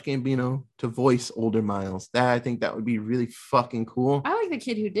Childish Gambino to voice older Miles. I think that would be really fucking cool. I like the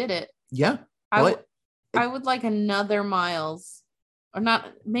kid who did it. Yeah, I would like another Miles, or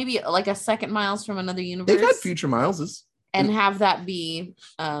not, maybe like a second Miles from another universe. They've had future Mileses. And have that be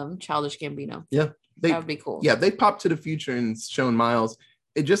Childish Gambino. Yeah. That would be cool. Yeah, they popped to the future and shown Miles.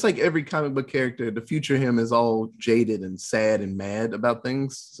 It just like every comic book character, the future him is all jaded and sad and mad about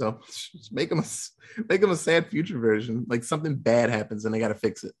things. So just make him a sad future version. Like something bad happens and they got to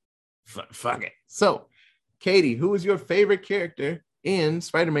fix it. Fuck it. So, Katie, who is your favorite character in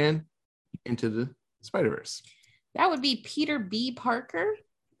Spider-Man Into the Spider-Verse? That would be Peter B. Parker.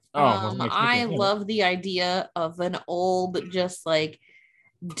 I love the idea of an old, just like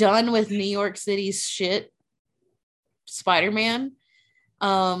done with New York City's shit Spider-Man.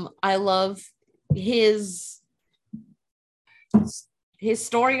 I love his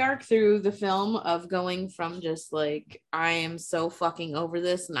story arc through the film of going from just like, I am so fucking over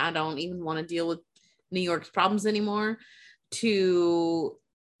this and I don't even want to deal with New York's problems anymore, to,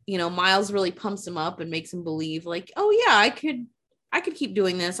 you know, Miles really pumps him up and makes him believe like, oh yeah, I could keep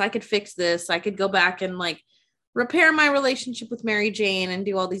doing this. I could fix this. I could go back and like repair my relationship with Mary Jane and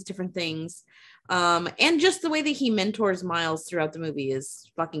do all these different things. And just the way that he mentors Miles throughout the movie is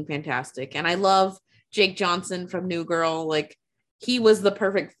fucking fantastic. And I love Jake Johnson from New Girl. Like, he was the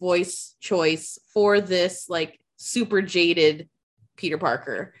perfect voice choice for this like super jaded Peter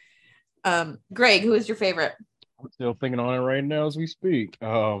Parker. Greg, who is your favorite? I'm still thinking on it right now as we speak.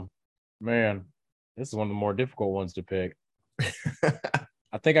 Man, this is one of the more difficult ones to pick.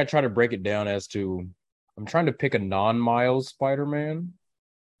 I think I try to break it down as to, I'm trying to pick a non-Miles Spider-Man,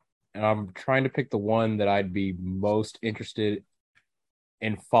 and I'm trying to pick the one that I'd be most interested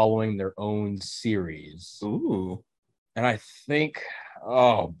in following their own series. Ooh. And I think,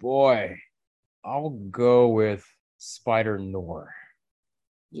 oh boy, I'll go with Spider-Noir.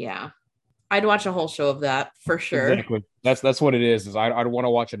 Yeah. I'd watch a whole show of that for sure. Exactly. That's what it is I'd want to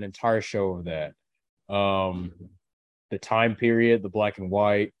watch an entire show of that. The time period, the black and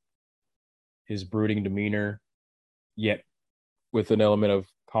white, his brooding demeanor, yet with an element of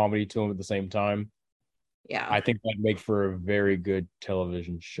comedy to him at the same time. Yeah. I think that'd make for a very good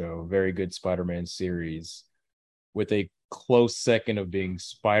television show, very good Spider-Man series, with a close second of being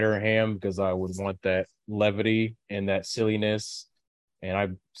Spider-Ham, because I would want that levity and that silliness. And I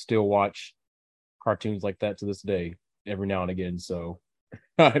still watch cartoons like that to this day, every now and again. So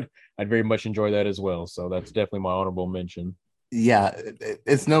I'd very much enjoy that as well. So that's definitely my honorable mention. Yeah,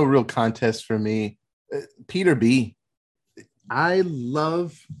 it's no real contest for me. Peter B. I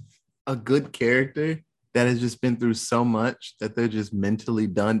love a good character that has just been through so much that they're just mentally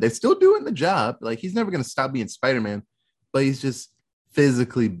done. They're still doing the job. Like, he's never going to stop being Spider-Man, but he's just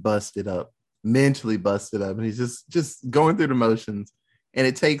physically busted up, mentally busted up. And he's just going through the motions. And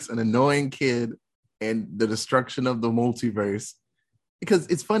it takes an annoying kid and the destruction of the multiverse. Because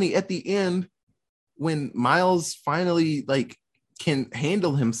it's funny, at the end, when Miles finally like can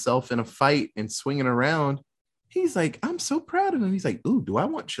handle himself in a fight and swinging around, he's like, I'm so proud of him. He's like, ooh, do I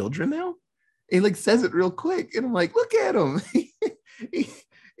want children now? He like says it real quick. And I'm like, look at him.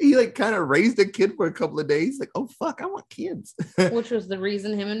 he like kind of raised a kid for a couple of days. Like, oh, fuck, I want kids. Which was the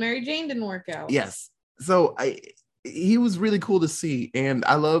reason him and Mary Jane didn't work out. Yes. So he was really cool to see. And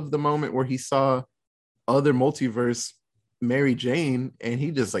I love the moment where he saw other multiverse Mary Jane and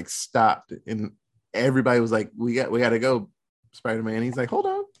he just like stopped and everybody was like, we got to go, Spider-Man. He's like, hold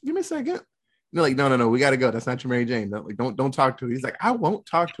on, give me a second. And they're like, no, we got to go. That's not your Mary Jane. Don't talk to her. He's like, I won't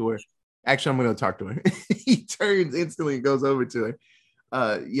talk to her. Actually, I'm going to talk to her. He turns instantly and goes over to her.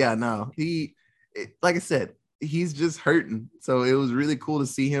 Like I said, he's just hurting. So it was really cool to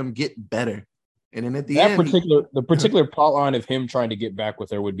see him get better. And then at the end, the particular plot line of him trying to get back with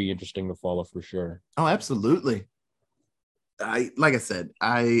her would be interesting to follow for sure. Oh, absolutely. Like I said,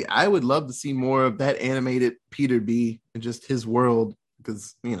 I would love to see more of that animated Peter B and just his world,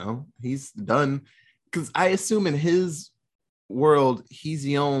 because you know he's done. Because I assume in his world he's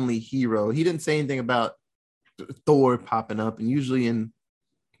the only hero. He didn't say anything about Thor popping up, and usually in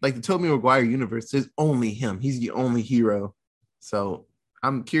like the Tobey Maguire universe, there's only him. He's the only hero. So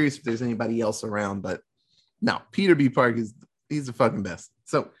I'm curious if there's anybody else around, but no, Peter B. Parker he's the fucking best.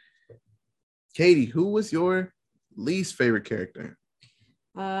 So, Katie, who was your least favorite character?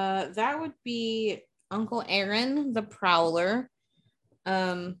 That would be Uncle Aaron, the Prowler.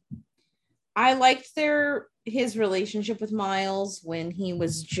 I liked his relationship with Miles when he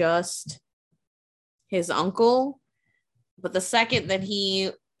was just his uncle, but the second that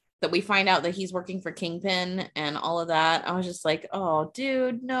we find out that he's working for Kingpin and all of that, I was just like, oh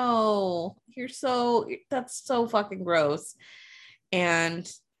dude, no, that's so fucking gross. And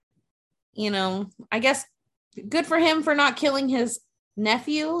you know, I guess good for him for not killing his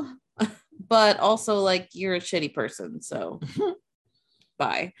nephew, but also like you're a shitty person. So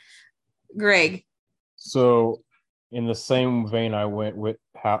bye. Greg. So, in the same vein, I went with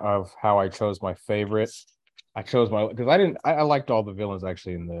how I chose my favorite. I chose because I liked all the villains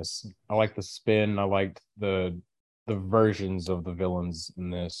actually in this. I liked the spin. I liked the versions of the villains in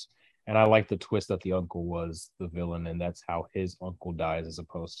this, and I liked the twist that the uncle was the villain, and that's how his uncle dies as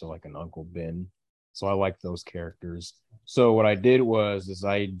opposed to like an Uncle Ben. So I liked those characters. So what I did is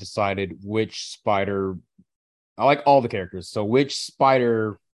I decided which spider. I like all the characters. So which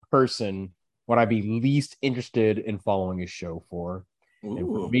spider person would I be least interested in following a show for? Ooh. And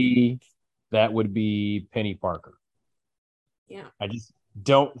for me, that would be Penny Parker. Yeah. I just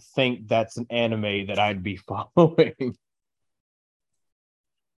don't think that's an anime that I'd be following.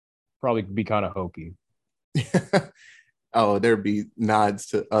 Probably be kind of hokey. Oh, there'd be nods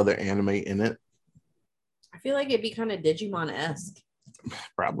to other anime in it. I feel like it'd be kind of Digimon-esque.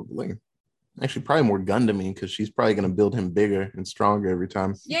 Probably. Actually, probably more Gundam-y because she's probably going to build him bigger and stronger every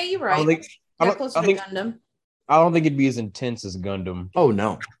time. Yeah, you're right. Closer to Gundam. I don't think it'd be as intense as Gundam. Oh,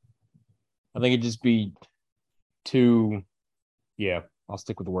 no. I think it'd just be too... Yeah, I'll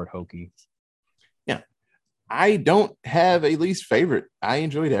stick with the word hokey. Yeah. I don't have a least favorite. I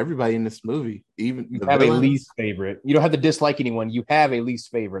enjoyed everybody in this movie. Even you have villains. A least favorite. You don't have to dislike anyone. You have a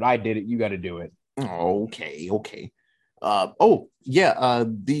least favorite. I did it. You got to do it. Okay.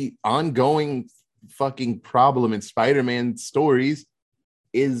 The ongoing fucking problem in Spider-Man stories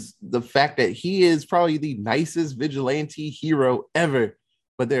is the fact that he is probably the nicest vigilante hero ever.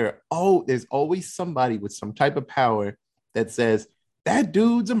 But there's always somebody with some type of power that says, that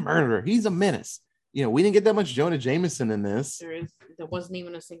dude's a murderer. He's a menace. You know, we didn't get that much Jonah Jameson in this. There wasn't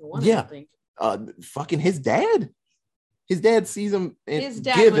even a single one, yeah. I don't think. Fucking his dad. His dad sees him. His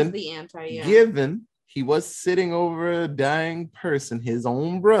dad was the anti, yeah. Given he was sitting over a dying person, his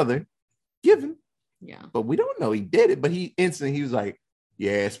own brother. Given. Yeah. But we don't know he did it. But he was like,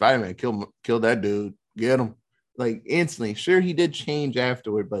 yeah, Spider-Man, kill that dude. Get him. Like instantly. Sure, he did change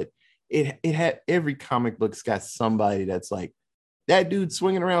afterward, but it had every comic book's got somebody that's like, that dude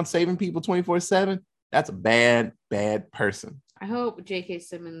swinging around saving people 24/7. That's a bad person. I hope J.K.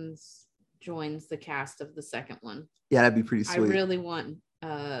 Simmons joins the cast of the second one. Yeah, that'd be pretty sweet. I really want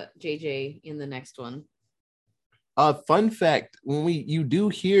JJ in the next one. Fun fact: when you do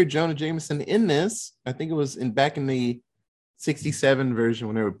hear Jonah Jameson in this, I think it was back in the '67 version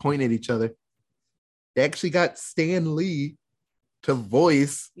when they were pointing at each other. They actually got Stan Lee to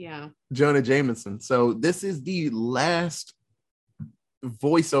voice Jonah Jameson. So this is the last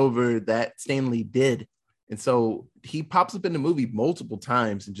voiceover that Stan Lee did. And so he pops up in the movie multiple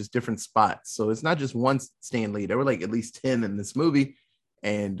times in just different spots. So it's not just one Stan Lee. There were like at least 10 in this movie.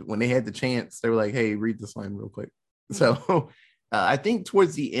 And when they had the chance, they were like, hey, read this line real quick. So I think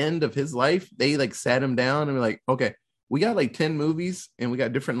towards the end of his life, they like sat him down and were like, okay, we got like 10 movies and we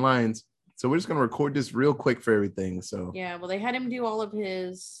got different lines. So we're just going to record this real quick for everything. So yeah, well, they had him do all of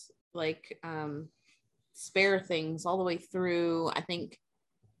his like spare things all the way through, I think,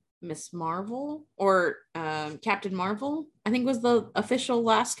 Miss Marvel or Captain Marvel, I think was the official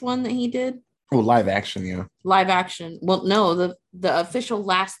last one that he did. Oh, live action, yeah. Live action. Well, no, the official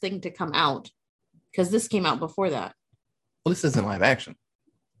last thing to come out, because this came out before that. Well, this isn't live action.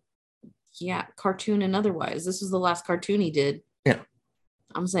 Yeah, cartoon and otherwise. This was the last cartoon he did. Yeah.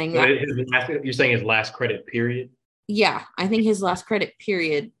 I'm saying that. You're saying his last credit period? Yeah, I think his last credit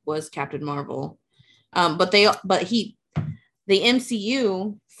period was Captain Marvel. But the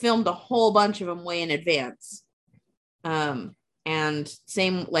MCU filmed a whole bunch of them way in advance. And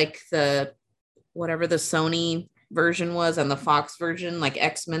same like the whatever the Sony version was and the Fox version, like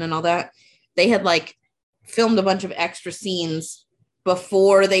X-Men and all that. They had like filmed a bunch of extra scenes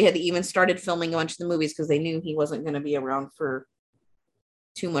before they had even started filming a bunch of the movies because they knew he wasn't going to be around for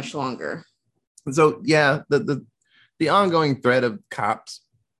too much longer. So yeah, the ongoing threat of cops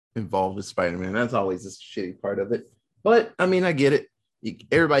involved with Spider-Man, that's always this shitty part of it. But I mean, I get it.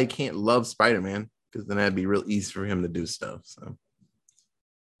 Everybody can't love Spider-Man because then that'd be real easy for him to do stuff.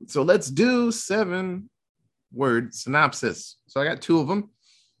 So let's do 7-word synopsis. So I got 2 of them.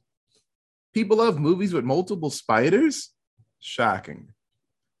 People love movies with multiple spiders. Shocking.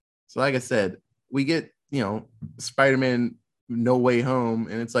 So like I said, we get, Spider-Man No Way Home,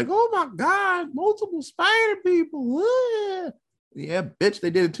 and it's like, oh my God, multiple spider people. Ugh. Yeah, bitch, they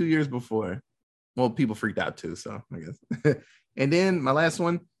did it 2 years before. Well, people freaked out too, so I guess. And then my last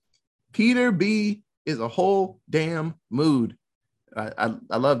one, Peter B is a whole damn mood. I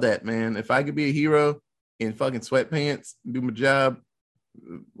love that, man. If I could be a hero in fucking sweatpants, do my job,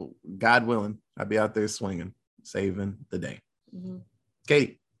 God willing, I'd be out there swinging, saving the day. Mm-hmm.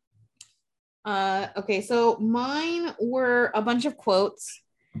 Katie. Okay, so mine were a bunch of quotes.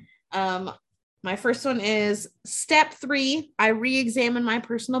 My first one is step 3, I re-examine my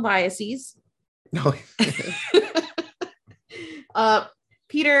personal biases. No.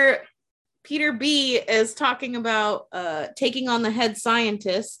 Peter B is talking about taking on the head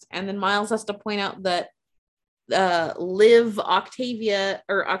scientist, and then Miles has to point out that Liv Octavius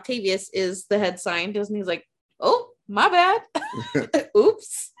is the head scientist, and he's like, oh, my bad.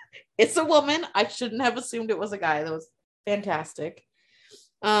 Oops, it's a woman. I shouldn't have assumed it was a guy. That was fantastic.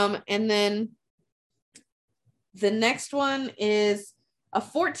 And then the next one is a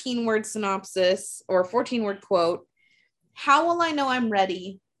 14-word synopsis or 14-word quote. How will I know I'm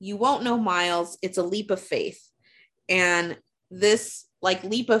ready? You won't know, Miles. It's a leap of faith. And this like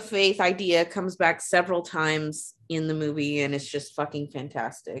leap of faith idea comes back several times in the movie, and it's just fucking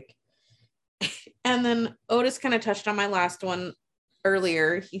fantastic. And then Otis kind of touched on my last one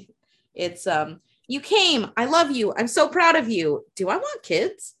earlier. It's you came. I love you. I'm so proud of you. Do I want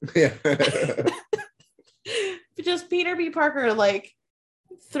kids? Yeah. Just Peter B. Parker like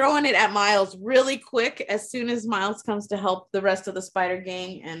throwing it at Miles really quick as soon as Miles comes to help the rest of the Spider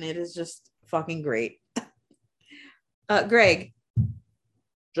Gang, and it is just fucking great. Greg.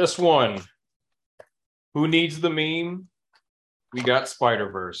 Just one. Who needs the meme? We got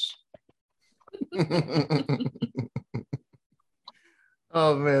Spider-Verse.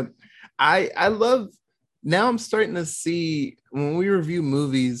 Oh man, I love. Now I'm starting to see when we review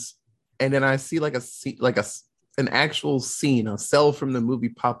movies, and then I see like an actual scene, a cell from the movie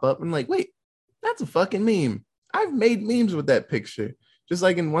pop up. I'm like, wait, that's a fucking meme. I've made memes with that picture. Just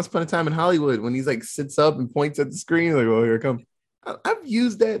like in Once Upon a Time in Hollywood, when he's like sits up and points at the screen, like, oh, here it comes. I've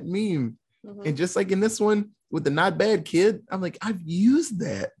used that meme. Mm-hmm. And just like in this one with the not bad kid, I'm like, I've used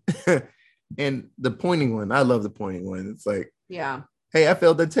that. And the pointing one, I love the pointing one. It's like, yeah, hey, I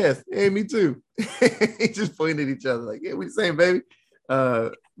failed the test. Hey, me too. He just pointed at each other like, yeah, we the same, baby.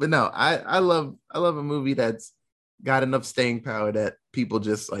 But no, I love a movie that's got enough staying power that people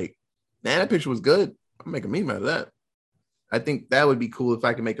just like, man, that picture was good. I'll make a meme out of that. I think that would be cool if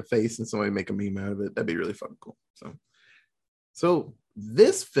I could make a face and somebody make a meme out of it. That'd be really fucking cool. So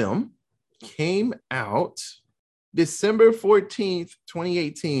this film came out December 14th,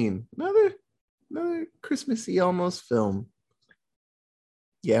 2018. Another Christmassy almost film.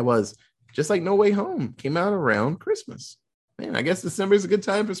 Yeah, it was. Just like No Way Home came out around Christmas. Man, I guess December is a good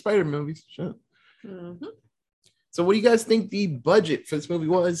time for spider movies. Sure. Mm-hmm. So what do you guys think the budget for this movie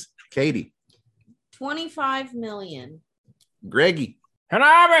was? Katie. $25 million. Greggy. And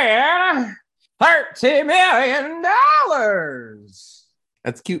I bet $30 million.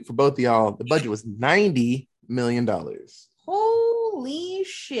 That's cute for both of y'all. The budget was $90 million. Holy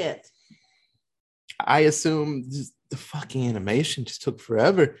shit. I assume the fucking animation just took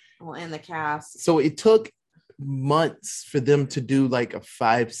forever. Well, and the cast. So it took months for them to do like a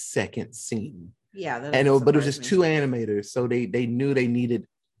 5-second scene. Yeah. But it was just 2 animators. So they knew they needed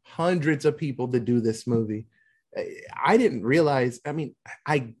hundreds of people to do this movie. I didn't realize, I mean,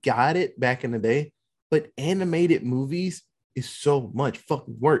 I got it back in the day, but animated movies is so much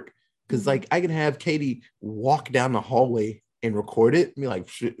fucking work. Because like I can have Katie walk down the hallway and record it and be like,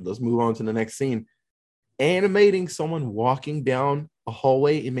 shit, let's move on to the next scene. Animating someone walking down a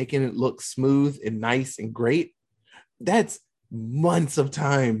hallway and making it look smooth and nice and great, that's months of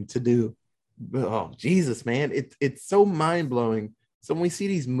time to do. Oh, Jesus, man. It's so mind-blowing. So when we see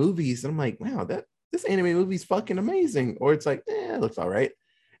these movies, I'm like, wow, this anime movie is fucking amazing. Or it's like, it looks all right.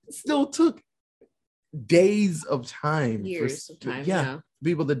 It still took days of time. Years of time, for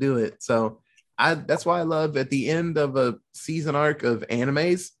people to do it. So that's why I love at the end of a season arc of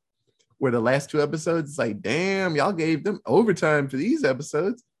animes, where the last 2 episodes, it's like, damn, y'all gave them overtime for these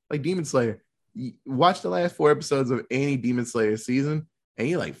episodes. Like Demon Slayer. You watch the last 4 episodes of any Demon Slayer season, and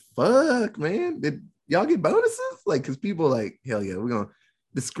you're like, fuck, man. Did y'all get bonuses? Like, because people like, hell yeah,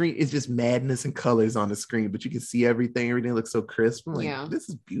 the screen is just madness and colors on the screen, but you can see everything. Everything looks so crisp. I'm like, this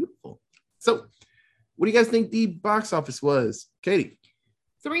is beautiful. So what do you guys think the box office was? Katie.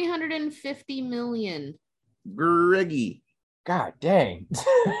 $350 million. Greggy. God dang.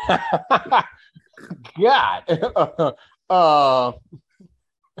 God.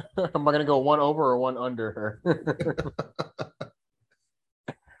 Am I gonna go one over or one under her?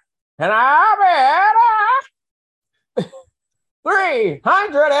 And I bet $349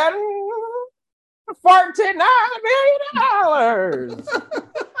 million.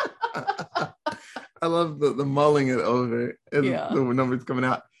 I love the mulling it over and the numbers coming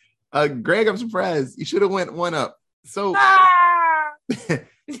out. Greg, I'm surprised. You should have went one up. So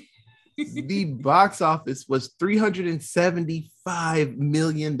The box office was $375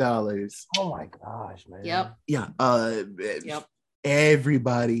 million. Oh my gosh, man. Yep. Yeah. Yep.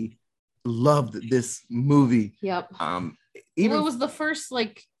 Everybody loved this movie. Yep. Even Well, it was the first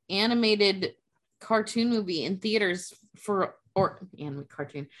like animated cartoon movie in theaters animated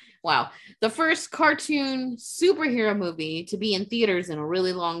cartoon. Wow. The first cartoon superhero movie to be in theaters in a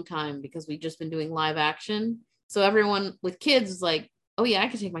really long time because we've just been doing live action. So everyone with kids is like, oh yeah, I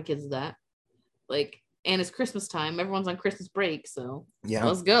can take my kids to that. Like, and it's Christmas time. Everyone's on Christmas break, so yeah.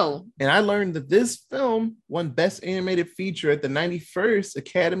 let's go. And I learned that this film won Best Animated Feature at the 91st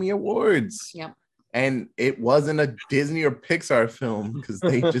Academy Awards. Yep. And it wasn't a Disney or Pixar film because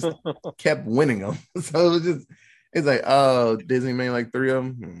they just kept winning them. So it's like, oh, Disney made like 3 of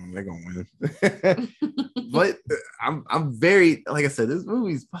them. They're gonna win. But I'm very, like I said, this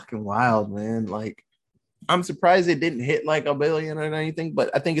movie's fucking wild, man. Like, I'm surprised it didn't hit like a billion or anything,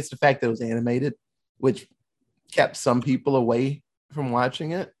 but I think it's the fact that it was animated, which kept some people away from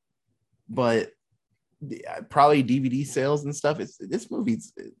watching it. But probably DVD sales and stuff. This movie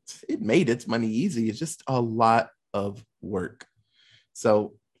it made its money easy. It's just a lot of work.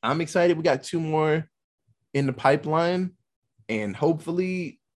 So I'm excited. We got 2 more in the pipeline, and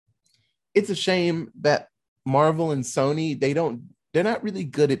hopefully, it's a shame that Marvel and Sony they're not really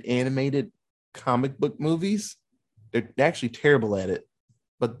good at animated comic book movies. They're actually terrible at it.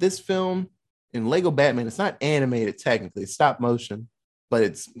 But this film in Lego Batman, it's not animated technically, it's stop motion, but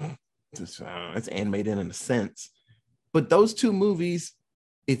it's animated in a sense. But those 2 movies,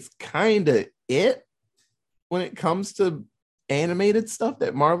 it's kind of it when it comes to animated stuff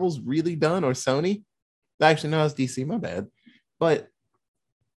that Marvel's really done, or Sony. Actually, no, it's DC, my bad. But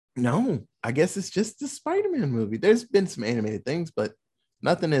no, I guess it's just the Spider-Man movie. There's been some animated things, but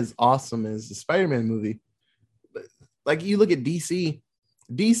nothing as awesome as the Spider-Man movie. But like, you look at DC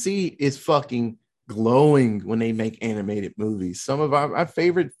is fucking glowing when they make animated movies. Some of our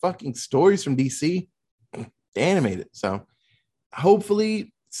favorite fucking stories from DC, animated. So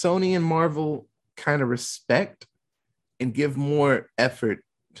hopefully Sony and Marvel kind of respect and give more effort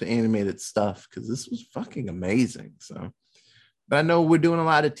to animated stuff, because this was fucking amazing. So, but I know we're doing a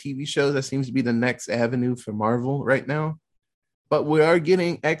lot of TV shows. That seems to be the next avenue for Marvel right now. But we are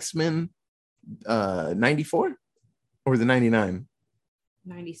getting X-Men 94 or the 99?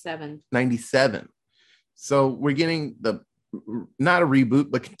 97. 97. So we're getting not a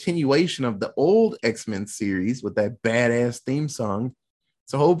reboot, but continuation of the old X-Men series with that badass theme song.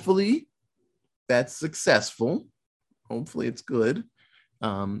 So hopefully that's successful. Hopefully it's good.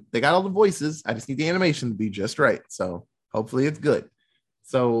 They got all the voices. I just need the animation to be just right. So hopefully it's good.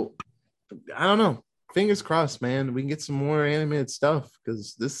 So I don't know. Fingers crossed, man. We can get some more animated stuff,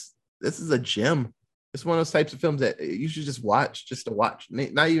 because this is a gem. It's one of those types of films that you should just watch, just to watch.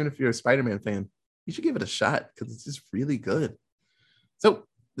 Not even if you're a Spider-Man fan. You should give it a shot, because it's just really good. So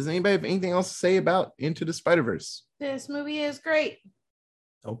does anybody have anything else to say about Into the Spider-Verse? This movie is great.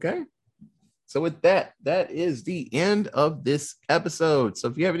 Okay. So with that is the end of this episode. So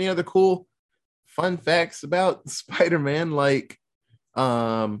if you have any other cool fun facts about Spider-Man, like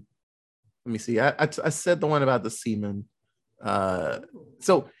let me see. I said the one about the semen.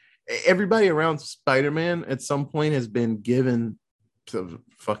 So everybody around Spider-Man at some point has been given some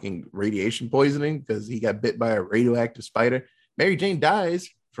fucking radiation poisoning because he got bit by a radioactive spider. Mary Jane dies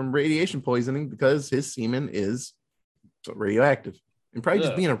from radiation poisoning because his semen is radioactive, and probably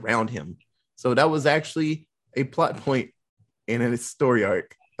just being around him. So that was actually a plot point in a story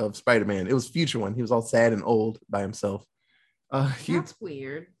arc of Spider-Man. It was future one. He was all sad and old by himself. That's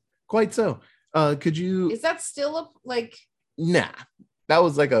weird. Quite so. Could you? Is that still Nah, that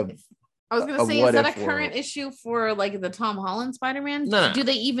was like a. I was gonna say, is that a current issue for like the Tom Holland Spider-Man? No. Do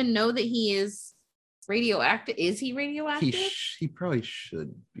they even know that he is radioactive? Is he radioactive? He probably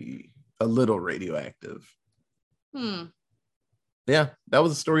should be a little radioactive. Yeah, that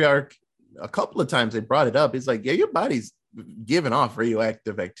was a story arc. A couple of times they brought it up. It's like, yeah, your body's giving off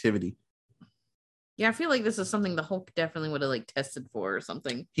radioactive activity. Yeah, I feel like this is something the Hulk definitely would have tested for or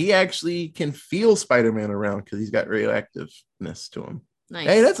something. He actually can feel Spider-Man around because he's got radioactiveness to him. Nice.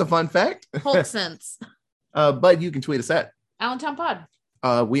 Hey, that's a fun fact. Hulk sense. But you can tweet us at Allentown Pod.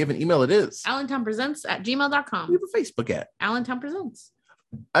 We have an email. It is AllentownPresents@gmail.com. We have a Facebook at Allentown Presents.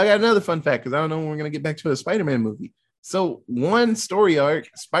 I got another fun fact, because I don't know when we're going to get back to a Spider-Man movie. So one story arc,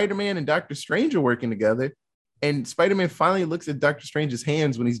 Spider-Man and Doctor Strange are working together, and Spider-Man finally looks at Doctor Strange's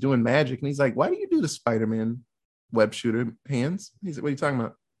hands when he's doing magic, and he's like, "Why do you do the Spider-Man web shooter hands?" He's like, "What are you talking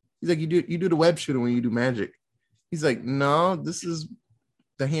about?" He's like, "You do the web shooter when you do magic." He's like, "No, this is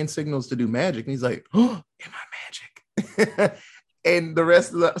the hand signals to do magic." And he's like, "Oh, am I magic?" And the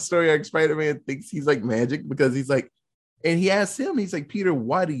rest of the story arc, Spider-Man thinks he's like magic because he's like, and he asks him, he's like, Peter,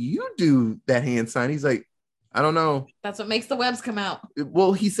 why do you do that hand sign? He's like, I don't know. That's what makes the webs come out.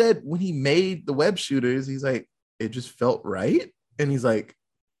 Well, he said when he made the web shooters, he's like, it just felt right. And he's like,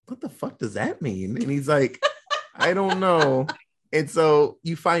 what the fuck does that mean? And he's like, I don't know. And so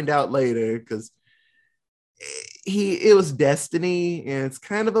you find out later because it was destiny and it's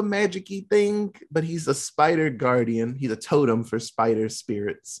kind of a magic-y thing, but he's a spider guardian. He's a totem for spider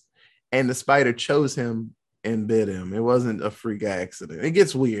spirits. And the spider chose him and bit him. It wasn't a freak accident. It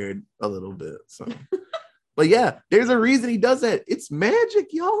gets weird a little bit. So, but yeah, there's a reason he does that. It's magic,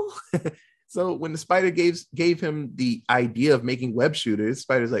 y'all. So when the spider gave him the idea of making web shooters,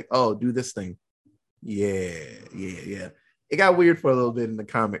 Spider's like, oh, do this thing. Yeah. It got weird for a little bit in the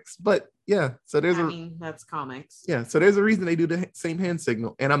comics, but yeah. So that's comics. Yeah. So there's a reason they do the same hand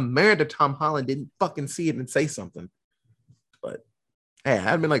signal. And I'm mad that Tom Holland didn't fucking see it and say something. But hey,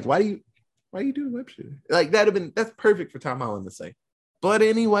 I'd been like, why do you do a web shooter? Like that's perfect for Tom Holland to say. But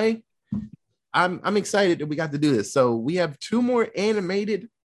anyway, I'm excited that we got to do this. So we have 2 more animated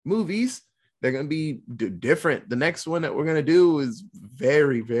movies. They're going to be different. The next one that we're going to do is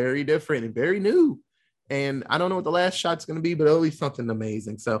very, very different and very new. And I don't know what the last shot's going to be, but it'll be something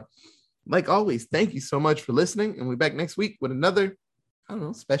amazing. So like always, thank you so much for listening. And we'll be back next week with another, I don't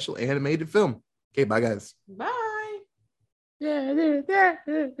know, special animated film. Okay, bye guys. Bye. Hey.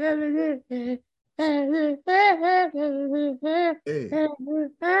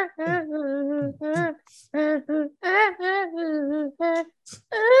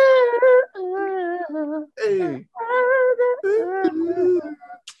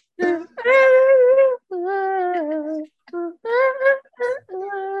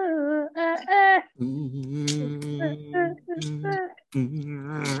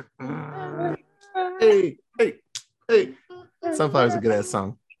 Hey. Sunflower's a good ass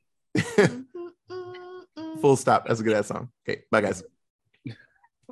song. Full stop. That's a good ass song. Okay, bye guys.